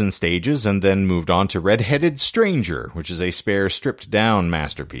phases and stages and then moved on to Red-Headed Stranger, which is a spare stripped-down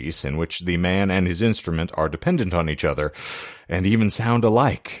masterpiece in which the man and his instrument are dependent on each other and even sound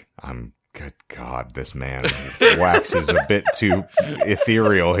alike. Good God, this man waxes a bit too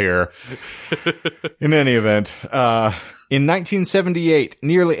ethereal here. In any event, in 1978,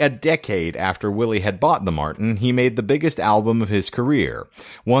 nearly a decade after Willie had bought the Martin, he made the biggest album of his career,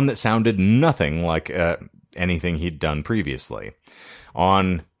 one that sounded nothing like anything he'd done previously.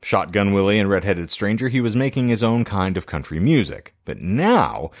 On Shotgun Willie and Red-Headed Stranger, he was making his own kind of country music, but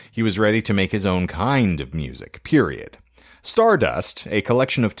now he was ready to make his own kind of music, period. Stardust, a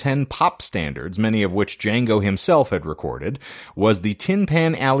collection of 10 pop standards, many of which Django himself had recorded, was the Tin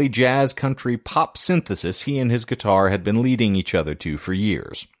Pan Alley jazz country pop synthesis he and his guitar had been leading each other to for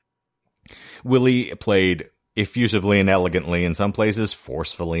years. Willie played effusively and elegantly in some places,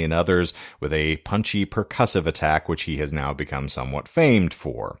 forcefully in others, with a punchy percussive attack which he has now become somewhat famed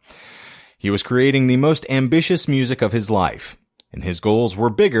for. He was creating the most ambitious music of his life, and his goals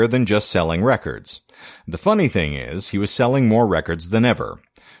were bigger than just selling records. The funny thing is, he was selling more records than ever.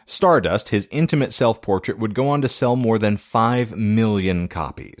 Stardust, his intimate self-portrait, would go on to sell more than 5 million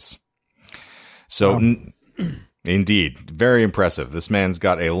copies. So, indeed, very impressive. This man's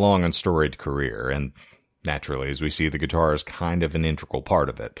got a long and storied career, and naturally, as we see, the guitar is kind of an integral part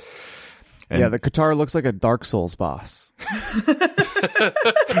of it. And yeah, the guitar looks like a Dark Souls boss.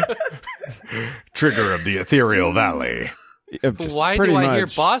 Trigger of the Ethereal Valley. Why do I hear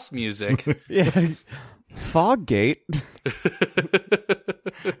boss music? Yeah. Foggate.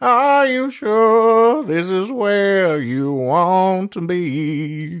 Are you sure this is where you want to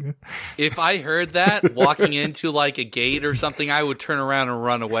be? If I heard that walking into like a gate or something, I would turn around and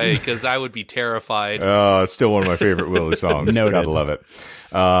run away because I would be terrified. It's still one of my favorite Willie songs. Noted. Gotta love it.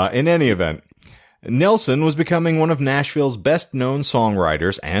 In any event, Nelson was becoming one of Nashville's best-known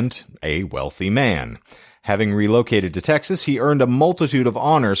songwriters and a wealthy man. Having relocated to Texas, he earned a multitude of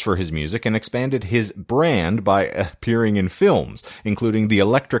honors for his music and expanded his brand by appearing in films, including The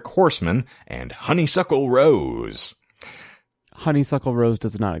Electric Horseman and Honeysuckle Rose. Honeysuckle Rose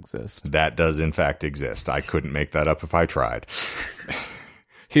does not exist. That does, in fact, exist. I couldn't make that up if I tried.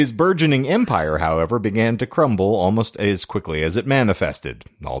 His burgeoning empire, however, began to crumble almost as quickly as it manifested,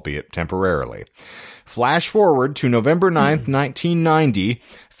 albeit temporarily. Flash forward to November 9th, 1990,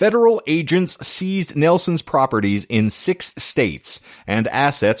 federal agents seized Nelson's properties in 6 states and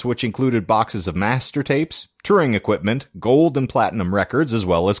assets which included boxes of master tapes, touring equipment, gold and platinum records, as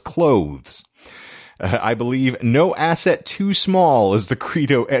well as clothes. I believe no asset too small is the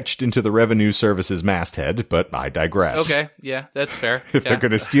credo etched into the Revenue Service's masthead, but I digress. Okay, yeah, that's fair. If they're going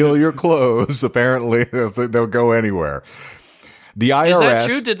to steal your clothes, apparently they'll go anywhere. The IRS... Is that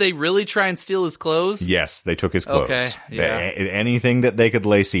true? Did they really try and steal his clothes? Yes, they took his clothes. Okay, yeah. Anything that they could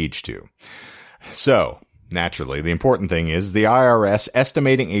lay siege to. So, naturally, the important thing is the IRS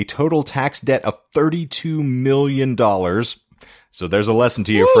estimating a total tax debt of $32 million. So there's a lesson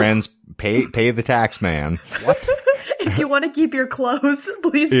to you, friends. Pay the tax man. What? If you want to keep your clothes,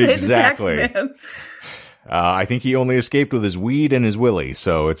 please pay Exactly. the tax man. I think he only escaped with his weed and his Willie,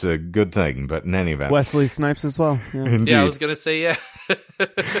 so it's a good thing. But in any event, Wesley Snipes as well. Yeah. indeed. Yeah, I was going to say, yeah.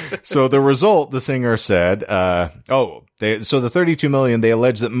 So the result, the singer said, so the $32 million, they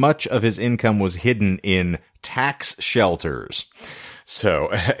allege that much of his income was hidden in tax shelters. So,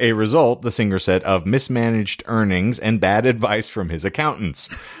 a result, the singer said, of mismanaged earnings and bad advice from his accountants.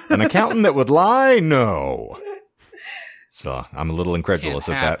 An accountant that would lie? No. So, I'm a little incredulous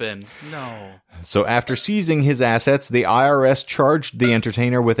Can't at that. happen. No. So, after seizing his assets, the IRS charged the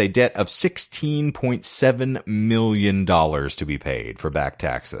entertainer with a debt of $16.7 million to be paid for back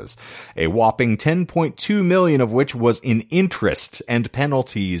taxes. A whopping $10.2 million of which was in interest and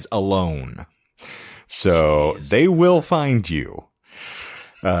penalties alone. So, they will find you.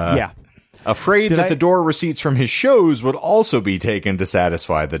 Yeah. Afraid that the door receipts from his shows would also be taken to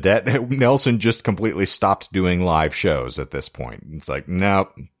satisfy the debt, Nelson just completely stopped doing live shows at this point. It's like, no,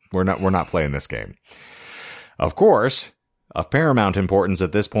 we're not playing this game. Of course, of paramount importance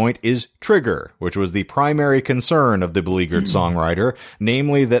at this point is Trigger, which was the primary concern of the beleaguered songwriter,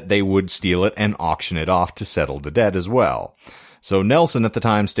 namely that they would steal it and auction it off to settle the debt as well. So Nelson at the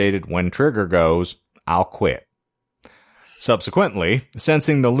time stated, when Trigger goes, I'll quit. Subsequently,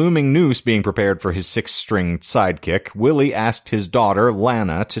 sensing the looming noose being prepared for his 6-string sidekick, Willie asked his daughter,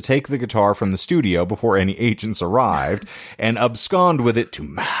 Lana, to take the guitar from the studio before any agents arrived and abscond with it to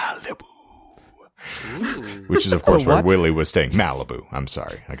Malibu. Ooh. Which is, of course, So where what? Willie was staying. Malibu. I'm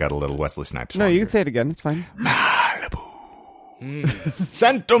sorry. I got a little Wesley Snipes. No, on you here. can say it again. It's fine. Malibu.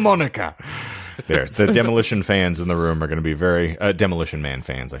 Santa Monica. There, the Demolition fans in the room are going to be very, Demolition Man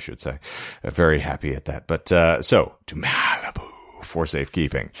fans, I should say, very happy at that. But, so, to Malibu for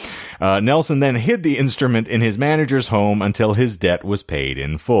safekeeping. Nelson then hid the instrument in his manager's home until his debt was paid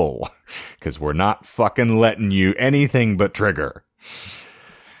in full. Because we're not fucking letting you anything but Trigger.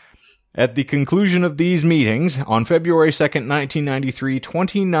 At the conclusion of these meetings, on February 2nd, 1993,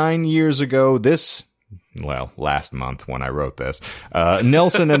 29 years ago, last month when I wrote this,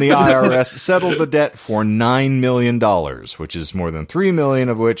 Nelson and the IRS settled the debt for $9 million, which is more than $3 million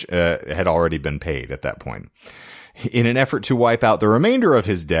of which had already been paid at that point. In an effort to wipe out the remainder of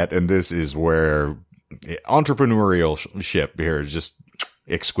his debt, and this is where entrepreneurship here is just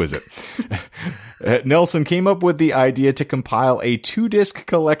exquisite. Nelson came up with the idea to compile a 2-disc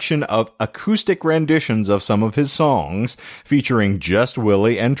collection of acoustic renditions of some of his songs, featuring just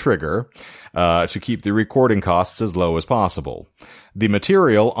Willie and Trigger, to keep the recording costs as low as possible. The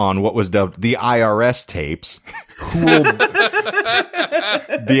material on what was dubbed the IRS tapes,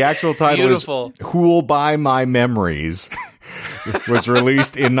 the actual title Beautiful. is Who'll Buy My Memories, was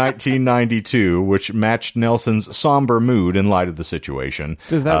released in 1992, which matched Nelson's somber mood in light of the situation.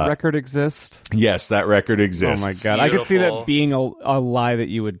 Does that record exist? Yes, that record exists. Oh my god. I could see Beautiful. that being a lie that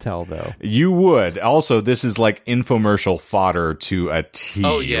you would tell, though. You would. Also, this is like infomercial fodder to a T.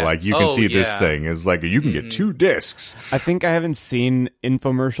 Oh, yeah. Like, you can Oh, see this yeah. thing is like, you can get 2 discs. I think I haven't seen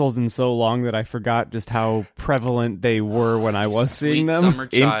infomercials in so long that I forgot just how prevalent they were when I was seeing Sweet them. summer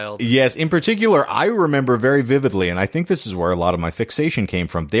child. Yes, in particular, I remember very vividly, and I think this is where a lot of my fixation came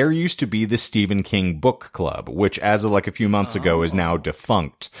from. There used to be the Stephen King Book Club, which as of like a few months ago is now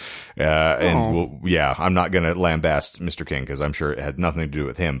defunct. I'm not going to lambast Mr. King because I'm sure it had nothing to do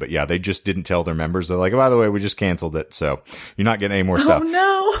with him. But yeah, they just didn't tell their members. They're like, oh, by the way, we just canceled it, so you're not getting any more stuff. Oh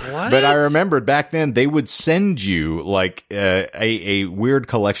no. What? But I remembered back then they would send you like a weird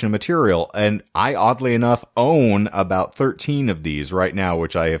collection of material, and I oddly enough own about 13 of these right now,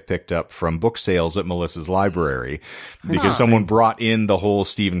 which I have picked up from book sales at Melissa's library because someone brought in the whole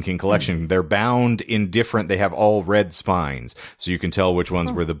Stephen King collection. They're bound in different. They have all red spines, so you can tell which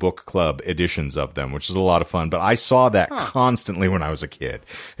ones were the book club editions of them, which is a lot of fun. But I saw that constantly when I was a kid,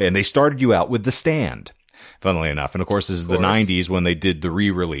 and they started you out with The Stand. funnily enough. And of course, this is the 90s when they did the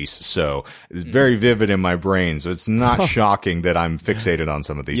re-release, so it's very vivid in my brain. So it's not shocking that I'm fixated on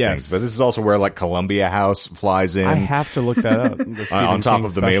some of these things. But this is also where like Columbia House flies in. I have to look that up. On top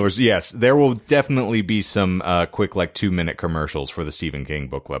of the mailers. Yes, there will definitely be some quick like 2-minute commercials for the Stephen King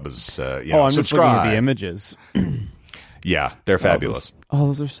book club. I'm just looking at the images. Yeah, they're fabulous.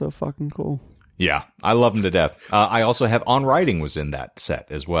 Those are so fucking cool. Yeah, I love them to death. I also have On Writing was in that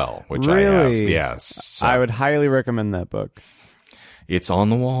set as well, which really? I have. Yes. So I would highly recommend that book. it's on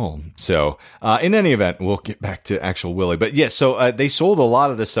the wall. So, in any event, we'll get back to actual Willie. But yes, so they sold a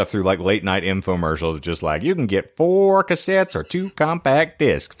lot of this stuff through like late night infomercials, just like you can get 4 cassettes or 2 compact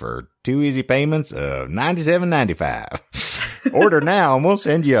discs for 2 easy payments of $97.95. Order now and we'll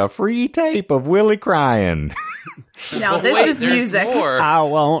send you a free tape of Willie crying. Now this is music. More. I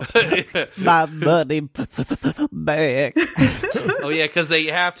want my money back. Oh yeah, because they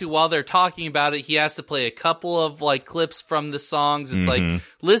have to, while they're talking about it, he has to play a couple of like clips from the songs. It's like,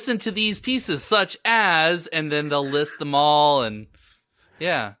 listen to these pieces such as, and then they'll list them all. And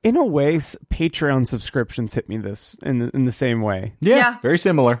yeah, In a way, Patreon subscriptions hit me this in the same way. Yeah, very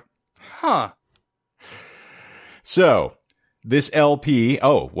similar. huh? So, this LP,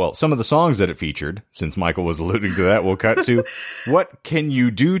 some of the songs that it featured, since Michael was alluding to that, we'll cut to What Can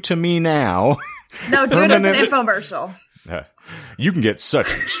You Do to Me Now? No, do it as an infomercial. You can get such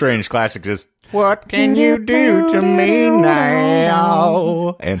strange classics as What Can You Do to Me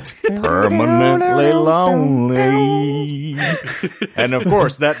Now? And Permanently Lonely. And of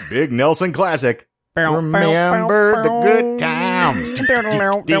course, that big Nelson classic, Remember the Good Times.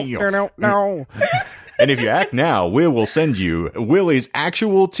 And if you act now, we will send you Willie's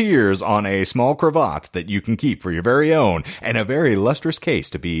actual tears on a small cravat that you can keep for your very own and a very lustrous case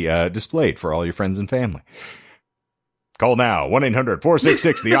to be displayed for all your friends and family. Call now,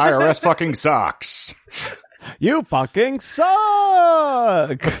 1-800-466, the IRS fucking sucks. You fucking suck!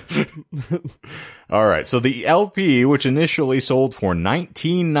 All right, so the LP, which initially sold for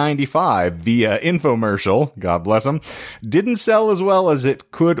 $19.95 via infomercial, God bless him, didn't sell as well as it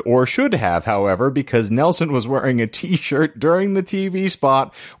could or should have, however, because Nelson was wearing a t-shirt during the TV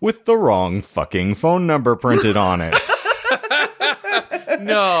spot with the wrong fucking phone number printed on it.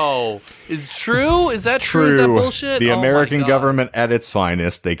 No. Is true? Is that true? Is that bullshit? The American government at its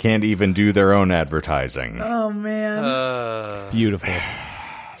finest. They can't even do their own advertising. Oh, man. Beautiful.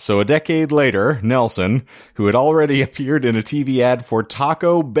 So a decade later, Nelson, who had already appeared in a TV ad for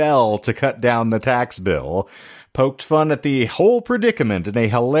Taco Bell to cut down the tax bill, poked fun at the whole predicament in a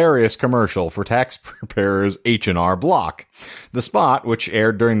hilarious commercial for tax preparers H&R Block. The spot, which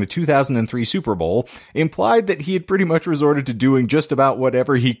aired during the 2003 Super Bowl, implied that he had pretty much resorted to doing just about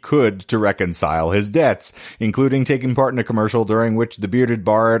whatever he could to reconcile his debts, including taking part in a commercial during which the bearded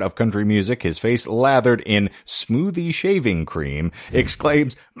bard of country music, his face lathered in smoothie shaving cream,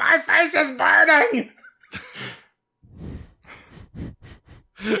 exclaims, "My face is burning!"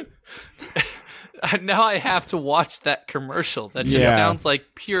 Now I have to watch that commercial. That just sounds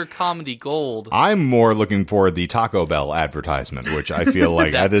like pure comedy gold. I'm more looking for the Taco Bell advertisement, which I feel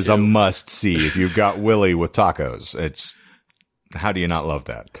like that is a must-see. If you've got Willie with tacos, how do you not love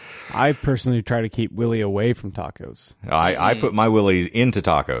that? I personally try to keep Willie away from tacos. I put my Willie into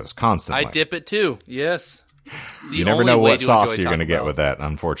tacos constantly. I dip it too, yes. You never know what sauce you're going to get with that,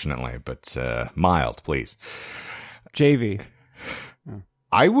 unfortunately, but mild, please. JV.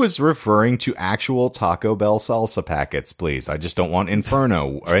 I was referring to actual Taco Bell salsa packets, please. I just don't want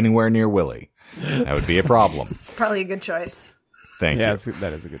Inferno anywhere near Willie. That would be a problem. It's probably a good choice. Thank you.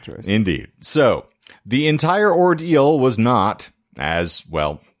 That is a good choice. Indeed. So, the entire ordeal was not as,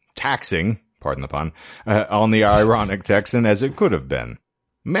 taxing, pardon the pun, on the ironic Texan as it could have been.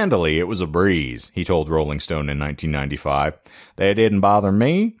 Mentally, it was a breeze, he told Rolling Stone in 1995. They didn't bother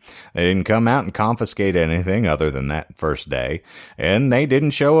me. They didn't come out and confiscate anything other than that first day. And they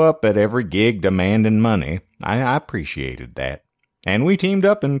didn't show up at every gig demanding money. I appreciated that. And we teamed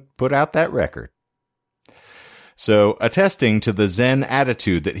up and put out that record. So, attesting to the zen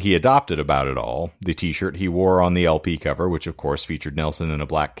attitude that he adopted about it all, the t-shirt he wore on the LP cover, which of course featured Nelson in a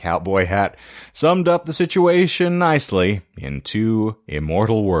black cowboy hat, summed up the situation nicely in 2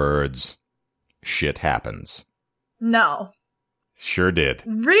 immortal words. Shit happens. No. Sure did.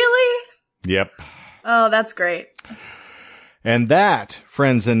 Really? Yep. Oh, that's great. And that,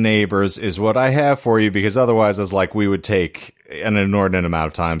 friends and neighbors, is what I have for you, because otherwise I was like, we would take an inordinate amount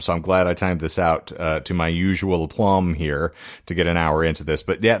of time, so I'm glad I timed this out to my usual plum here to get an hour into this.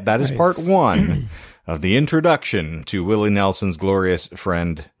 But yeah, that is part 1 of the introduction to Willie Nelson's glorious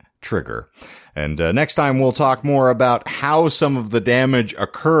friend, Trigger. And next time we'll talk more about how some of the damage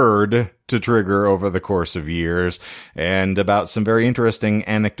occurred to Trigger over the course of years, and about some very interesting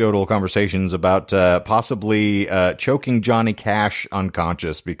anecdotal conversations about possibly choking Johnny Cash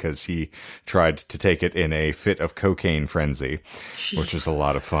unconscious because he tried to take it in a fit of cocaine frenzy, which was a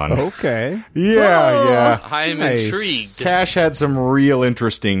lot of fun. Okay. Yeah. I am Nice. intrigued. Cash had some real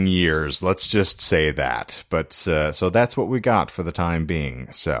interesting years, let's just say that. But so that's what we got for the time being.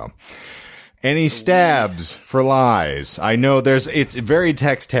 So, any stabs for lies? I know it's very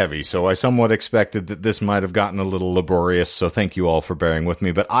text heavy, so I somewhat expected that this might have gotten a little laborious, so thank you all for bearing with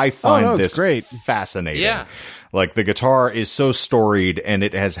me. But I find this great. fascinating. Yeah. Like, the guitar is so storied, and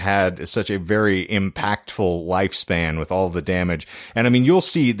it has had such a very impactful lifespan with all the damage. And I mean, you'll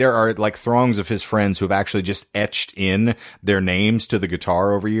see there are like throngs of his friends who have actually just etched in their names to the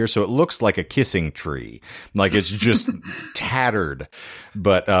guitar over years. So it looks like a kissing tree. Like, it's just tattered,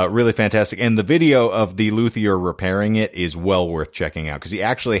 but really fantastic. And the video of the luthier repairing it is well worth checking out, because he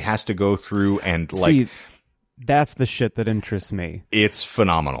actually has to go through and See, that's the shit that interests me. it's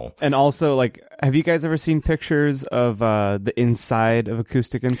phenomenal. And also, like, have you guys ever seen pictures of the inside of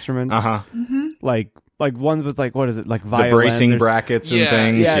acoustic instruments? Like ones with, like, what is it, like violin? The bracing There's- brackets and Yeah,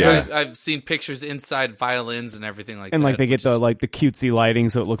 things. Yeah, Yeah. I've seen pictures inside violins and everything like And that. like they get which the is- like the cutesy lighting,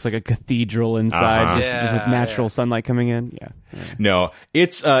 so it looks like a cathedral inside, Uh-huh. just with Yeah, natural sunlight coming in. Yeah. No,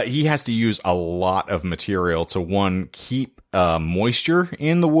 it's he has to use a lot of material to, one, keep moisture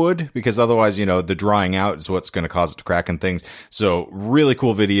in the wood, because otherwise, the drying out is what's going to cause it to crack and things. So really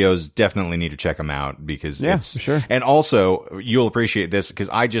cool videos. Definitely need to check them out, because Yeah, it's for sure. And also, you'll appreciate this, because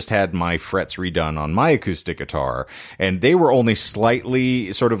I just had my frets redone on my acoustic guitar, and they were only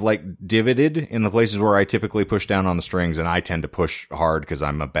slightly sort of like divoted in the places where I typically push down on the strings, and I tend to push hard because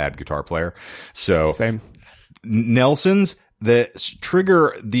I'm a bad guitar player. So Same. Nelson's, the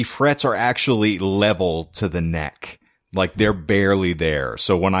trigger, the frets are actually level to the neck. Like, they're barely there.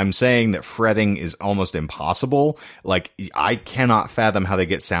 So when I'm saying that fretting is almost impossible, like, I cannot fathom how they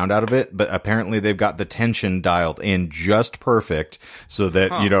get sound out of it, but apparently they've got the tension dialed in just perfect so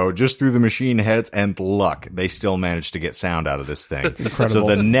that, just through the machine heads and luck, they still manage to get sound out of this thing. incredible. So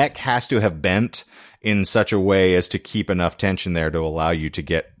the neck has to have bent in such a way as to keep enough tension there to allow you to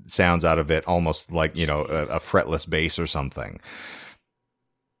get sounds out of it, almost like, a fretless bass or something.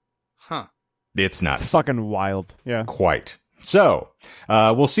 Huh. It's nuts. It's fucking wild. Yeah. Quite. So,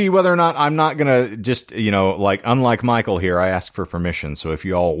 we'll see whether or not I'm not gonna just, unlike Michael here, I ask for permission. So if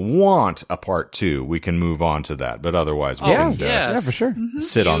you all want a part 2, we can move on to that. But otherwise, we can yes. Yeah, for sure.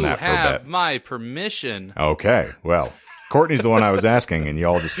 sit on You that for a have bit. my permission. Okay. Well, Courtney's the one I was asking, and you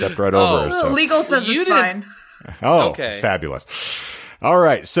all just stepped right over her. So. Legal says You it's didn't- fine. Oh, Okay. fabulous. All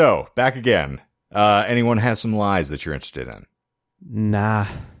right. So, back again. Anyone have some lies that you're interested in? Nah.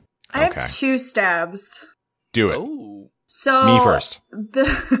 I Okay. have 2 stabs. Do it. Oh. So Me first.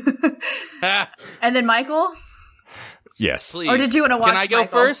 And then Michael? Yes. Please. Or did you want to watch Can I go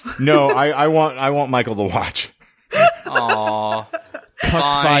Michael? first? No, I want Michael to watch. Aw.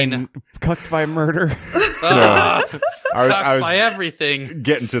 Fine. Cucked by murder. Ah, I was cucked by everything.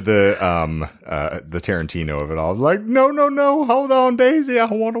 getting to the Tarantino of it all. I was like, no, hold on, Daisy, I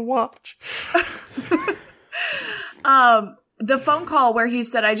want to watch. The phone call where he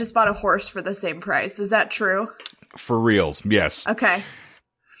said, I just bought a horse for the same price. Is that true? For reals, yes. Okay.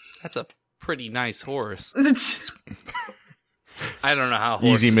 That's a pretty nice horse. I don't know how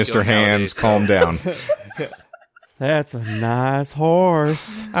horses Easy, Mr. go Hands, nowadays. calm down. That's a nice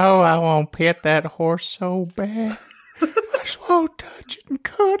horse. Oh, I want to pet that horse so bad. I just want to touch it and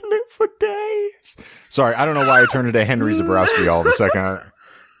cuddle it for days. Sorry, I don't know why I turned into Henry Zabrowski all of a second.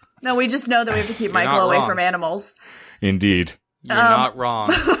 No, we just know that we have to keep Michael not away wrong. from animals. Indeed. You're not wrong.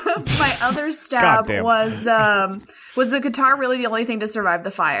 My other stab Goddamn. was the guitar really the only thing to survive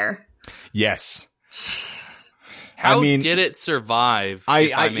the fire? Yes. How I mean, did it survive? if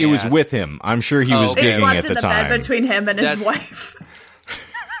I may it was ask? with him. I'm sure he was okay. It digging slept at in the the time. bed between him and his That's- wife.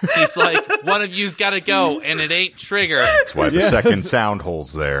 He's like, one of you's got to go, and it ain't Trigger. That's why the second sound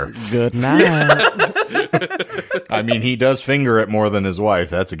hole's there. Good night. I mean, he does finger it more than his wife.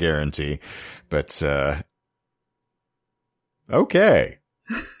 That's a guarantee. But, okay.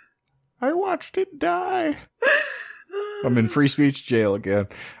 I watched it die. I'm in free speech jail again.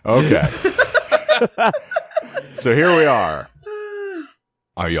 Okay. So here we are.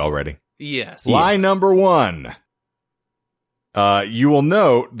 Are you all ready? Yes. Lie number 1. You will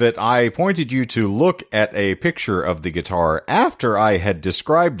note that I pointed you to look at a picture of the guitar after I had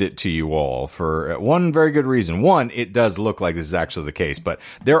described it to you all for one very good reason. One, it does look like this is actually the case, but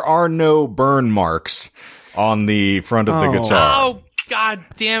there are no burn marks on the front of the Oh. guitar. Oh, God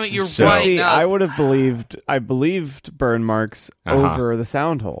damn it, you're So- right. See, now. I believed burn marks over the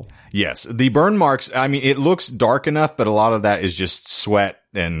sound hole. Yes, the burn marks, I mean, it looks dark enough, but a lot of that is just sweat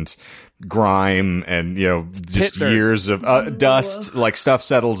and grime and, just dirt. years of dust, like stuff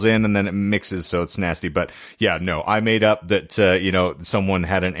settles in and then it mixes, so it's nasty. But yeah, no, I made up that, someone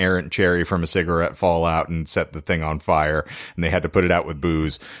had an errant cherry from a cigarette fall out and set the thing on fire and they had to put it out with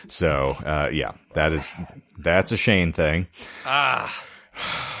booze. So, yeah, that's a Shane thing.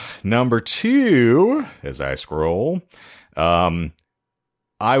 Number 2, as I scroll,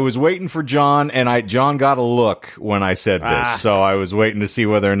 I was waiting for John, and John got a look when I said this, so I was waiting to see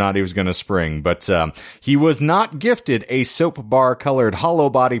whether or not he was going to spring. But he was not gifted a soap bar colored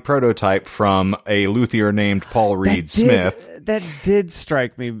hollow body prototype from a luthier named Paul Reed Smith. That did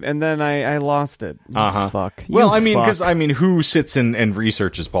strike me, and then I lost it. Fuck. Well, You I mean, fuck. because who sits and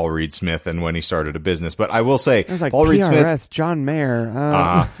researches Paul Reed Smith and when he started a business? But I will say, it was like Paul Reed Smith. PRS, John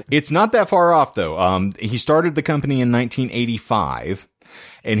Mayer. It's not that far off, though. He started the company in 1985.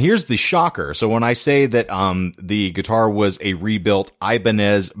 And here's the shocker. So when I say that the guitar was a rebuilt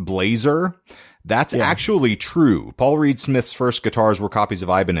Ibanez Blazer, that's actually true. Paul Reed Smith's first guitars were copies of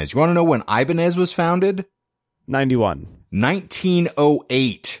Ibanez. You want to know when Ibanez was founded? 91.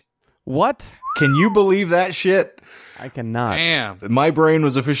 1908. What? Can you believe that shit? I cannot. Damn. My brain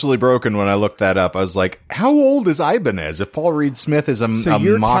was officially broken when I looked that up. I was like, how old is Ibanez if Paul Reed Smith is a So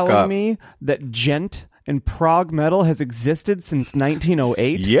you're mock-up? telling me that gent and prog metal has existed since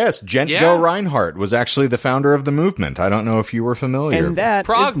 1908? Yes, Gent Yeah. Go Reinhardt was actually the founder of the movement. I don't know if you were familiar. And that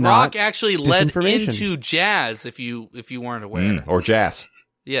Prog is not rock actually led disinformation. into jazz, if you weren't aware. Or jazz.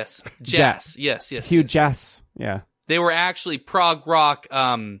 Yes, jazz. Yes. Huge jazz. Yeah. They were actually prog rock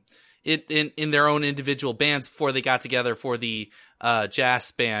in their own individual bands before they got together for the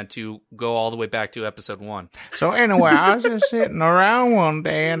jazz band to go all the way back to episode 1. So anyway, I was just sitting around one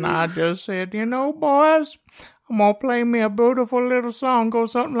day and I just said, boys, I'm going to play me a beautiful little song. Go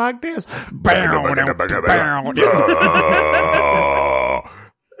something like this.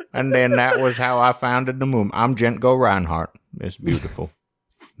 And then that was how I founded the movement. I'm Gent Go Reinhardt. It's beautiful.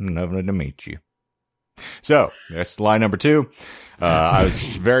 Lovely to meet you. So, that's line number 2. I was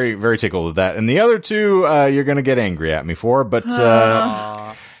very, very tickled with that. And the other 2, you're going to get angry at me for, but,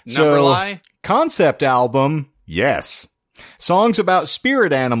 Number lie? Concept album, yes. Songs about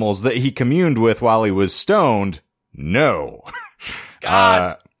spirit animals that he communed with while he was stoned, no.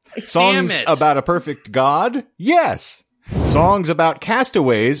 God Songs it. about a perfect God, yes. Songs about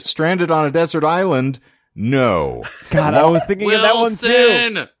castaways stranded on a desert island, no. God, I was thinking of that one too.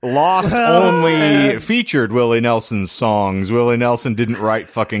 Wilson! Lost only featured Willie Nelson's songs. Willie Nelson didn't write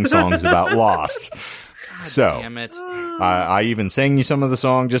fucking songs about Lost. So, Damn it. I even sang you some of the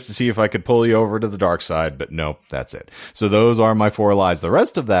song just to see if I could pull you over to the dark side, but no, that's it. So those are my 4 lies. The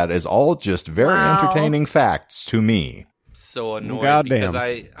rest of that is all just very entertaining facts to me. So annoyed Goddamn. because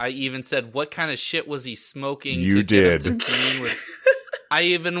I even said, what kind of shit was he smoking You to did. get him to tune with... I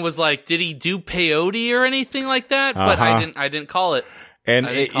even was like, did he do peyote or anything like that? But I didn't call it. And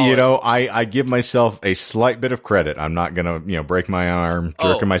I didn't call it. I give myself a slight bit of credit. I'm not gonna, break my arm,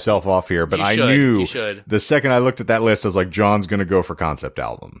 jerking myself off here, but I knew You should. the second I looked at that list, I was like, John's gonna go for concept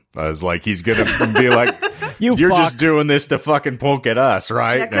album. I was like, he's gonna be like, you're fuck. just doing this to fucking poke at us,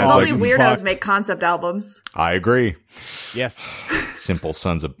 right? Yeah, And because I was only like, weirdos fuck. make concept albums. I agree. Yes. Simple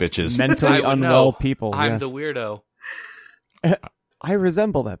sons of bitches. Mentally I would unwell know. people. I'm yes. the weirdo. I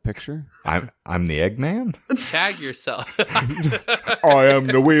resemble that picture. I'm the Eggman. Tag yourself. I am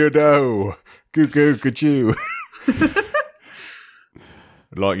the weirdo. Goo-goo-goo-choo.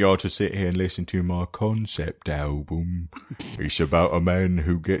 I'd like y'all to sit here and listen to my concept album. It's about a man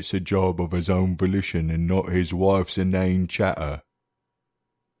who gets a job of his own volition and not his wife's inane chatter.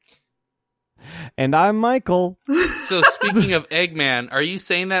 And I'm Michael. So speaking of Eggman, are you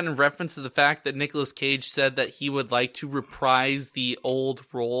saying that in reference to the fact that Nicolas Cage said that he would like to reprise the old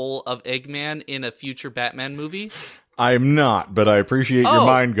role of Eggman in a future Batman movie? I'm not, but I appreciate your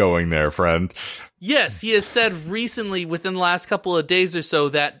mind going there, friend. Yes, he has said recently, within the last couple of days or so,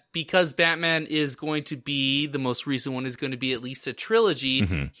 that because Batman is going to be, the most recent one is going to be at least a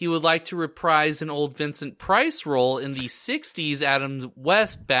trilogy, he would like to reprise an old Vincent Price role in the 60s Adam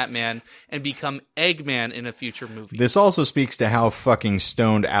West Batman and become Eggman in a future movie. This also speaks to how fucking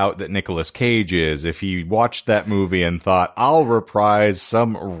stoned out that Nicolas Cage is. If he watched that movie and thought, I'll reprise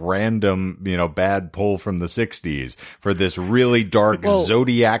some random, bad pull from the 60s for this really dark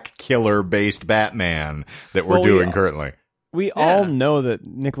Zodiac killer-based Batman that we're doing currently. We all know that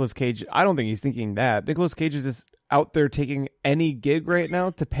Nicolas Cage, I don't think he's thinking that. Nicolas Cage is just out there taking any gig right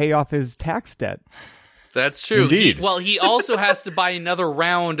now to pay off his tax debt. That's true. Indeed. He also has to buy another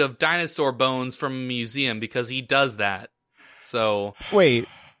round of dinosaur bones from a museum because he does that. So Wait,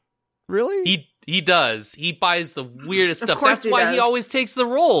 really? He does. He buys the weirdest stuff. course That's he why does. he always takes the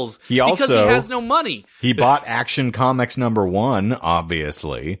roles. He because he has no money He bought Action Comics #1,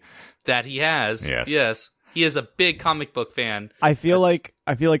 obviously. that he has. Yes. Yes. He is a big comic book fan. I feel like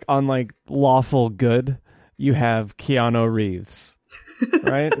on like Lawful Good, you have Keanu Reeves,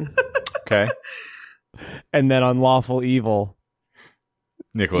 right? Okay. And then on Lawful Evil,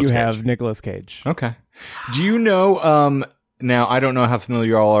 Nicolas you Cage. have Nicolas Cage. Okay. Do you know, now I don't know how familiar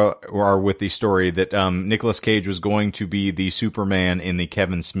you all are with the story that Nicolas Cage was going to be the Superman in the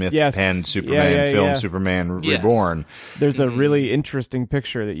Kevin Smith penned Superman film, Superman Yes. Reborn. There's a really interesting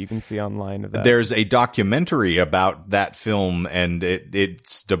picture that you can see online of that. There's a documentary about that film and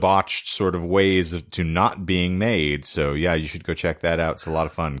its debauched sort of ways to not being made. So yeah, you should go check that out. It's a lot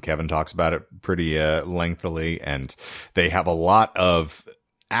of fun. Kevin talks about it pretty lengthily, and they have a lot of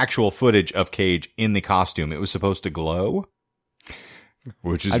actual footage of Cage in the costume. It was supposed to glow,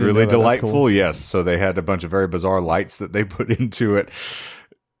 which is I didn't really know that. That's delightful. cool. Yes. So they had a bunch of very bizarre lights that they put into it.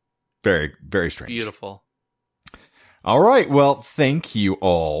 Very, very strange. Beautiful. All right. Well, thank you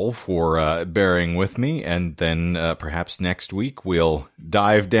all for bearing with me. And then perhaps next week we'll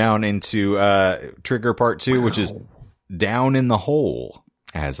dive down into Trigger Part 2, which is Down in the Hole,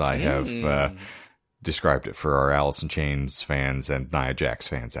 as I have described it for our Alice in Chains fans and Nia Jax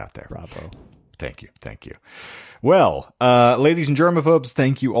fans out there. Bravo. Thank you. Thank you. Well, ladies and germaphobes,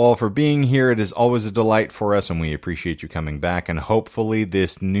 thank you all for being here. It is always a delight for us, and we appreciate you coming back. And hopefully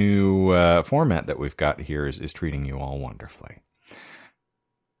this new format that we've got here is treating you all wonderfully.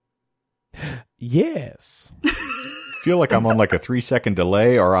 Yes. I feel like I'm on like a 3-second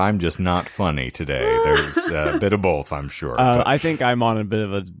delay, or I'm just not funny today. There's a bit of both, I'm sure. But I think I'm on a bit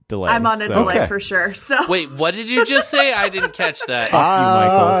of a delay. I'm on a delay Okay. for sure. So Wait, what did you just say? I didn't catch that.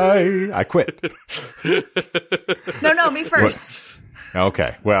 I quit. no, me first.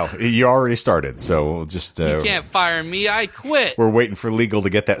 Okay. Well, you already started, so we'll just You can't fire me. I quit. we're waiting for legal to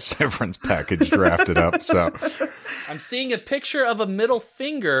get that severance package drafted up. So I'm seeing a picture of a middle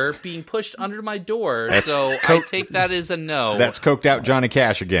finger being pushed under my door, That's so I take that as a no. that's coked out Johnny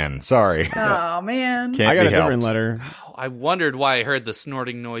Cash again. Sorry. Oh man. Can't I got be a different helped. letter. I wondered why I heard the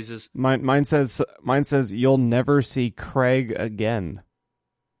snorting noises. Mine says you'll never see Craig again.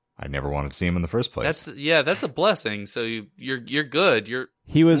 I never wanted to see him in the first place. That's a blessing. So you're good.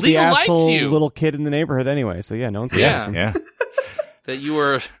 He was the Legal likes asshole you. little kid in the neighborhood anyway. So yeah, no one's Yeah. Yeah. That you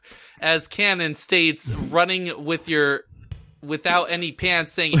were, as canon states, running without any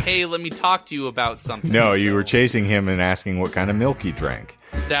pants, saying, "Hey, let me talk to you about something." No, you So were chasing him and asking what kind of milk he drank.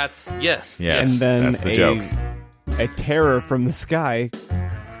 That's yes. Yes, and then that's the joke. a terror from the sky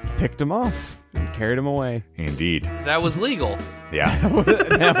picked him off and carried him away. Indeed. That was legal. Yeah.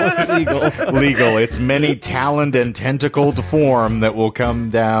 That was legal. Legal. It's many taloned and tentacled form that will come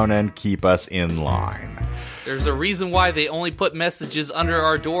down and keep us in line. There's a reason why they only put messages under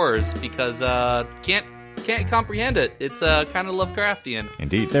our doors because can't comprehend it. It's kind of Lovecraftian.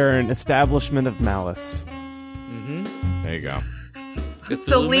 Indeed. They're an establishment of malice. There you go.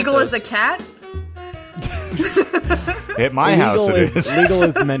 So Cthulhu legal mythos. as a cat? At my house it is. Legal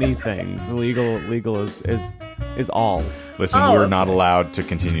is many things. Legal is all. Listen, Oh, we're that's not allowed to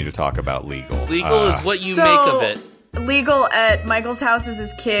continue to talk about legal. Legal is what you So- make of it. Legal at Michael's house is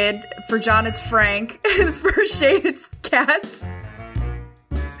his kid. For John, it's Frank. For Shane, it's cats.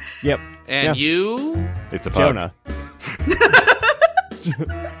 Yep. And Yeah. you? It's a pug. Jonah.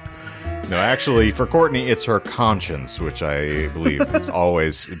 No, actually, for Courtney, it's her conscience, which I believe it's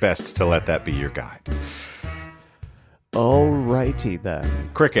always best to let that be your guide. Alrighty then.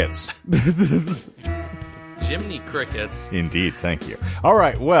 Crickets. Jiminy Crickets. Indeed, thank you. All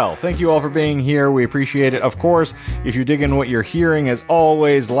right, well, thank you all for being here. We appreciate it. Of course, if you're digging what you're hearing, as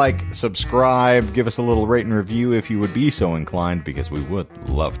always, like, subscribe, give us a little rate and review if you would be so inclined, because we would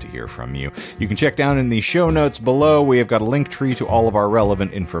love to hear from you. You can check down in the show notes below. We have got a link tree to all of our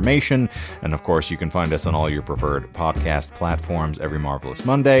relevant information. And of course, you can find us on all your preferred podcast platforms every Marvelous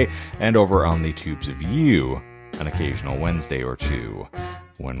Monday, and over on the Tubes of You an occasional Wednesday or two,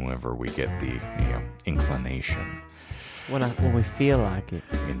 whenever we get the inclination. When we feel like it.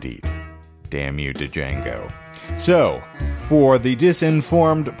 Indeed. Damn you to Django. So, for the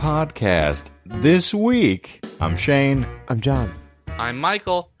Disinformed Podcast this week, I'm Shane. I'm John. I'm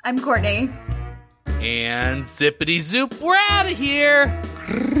Michael. I'm Courtney. And zippity zoop, we're out of here.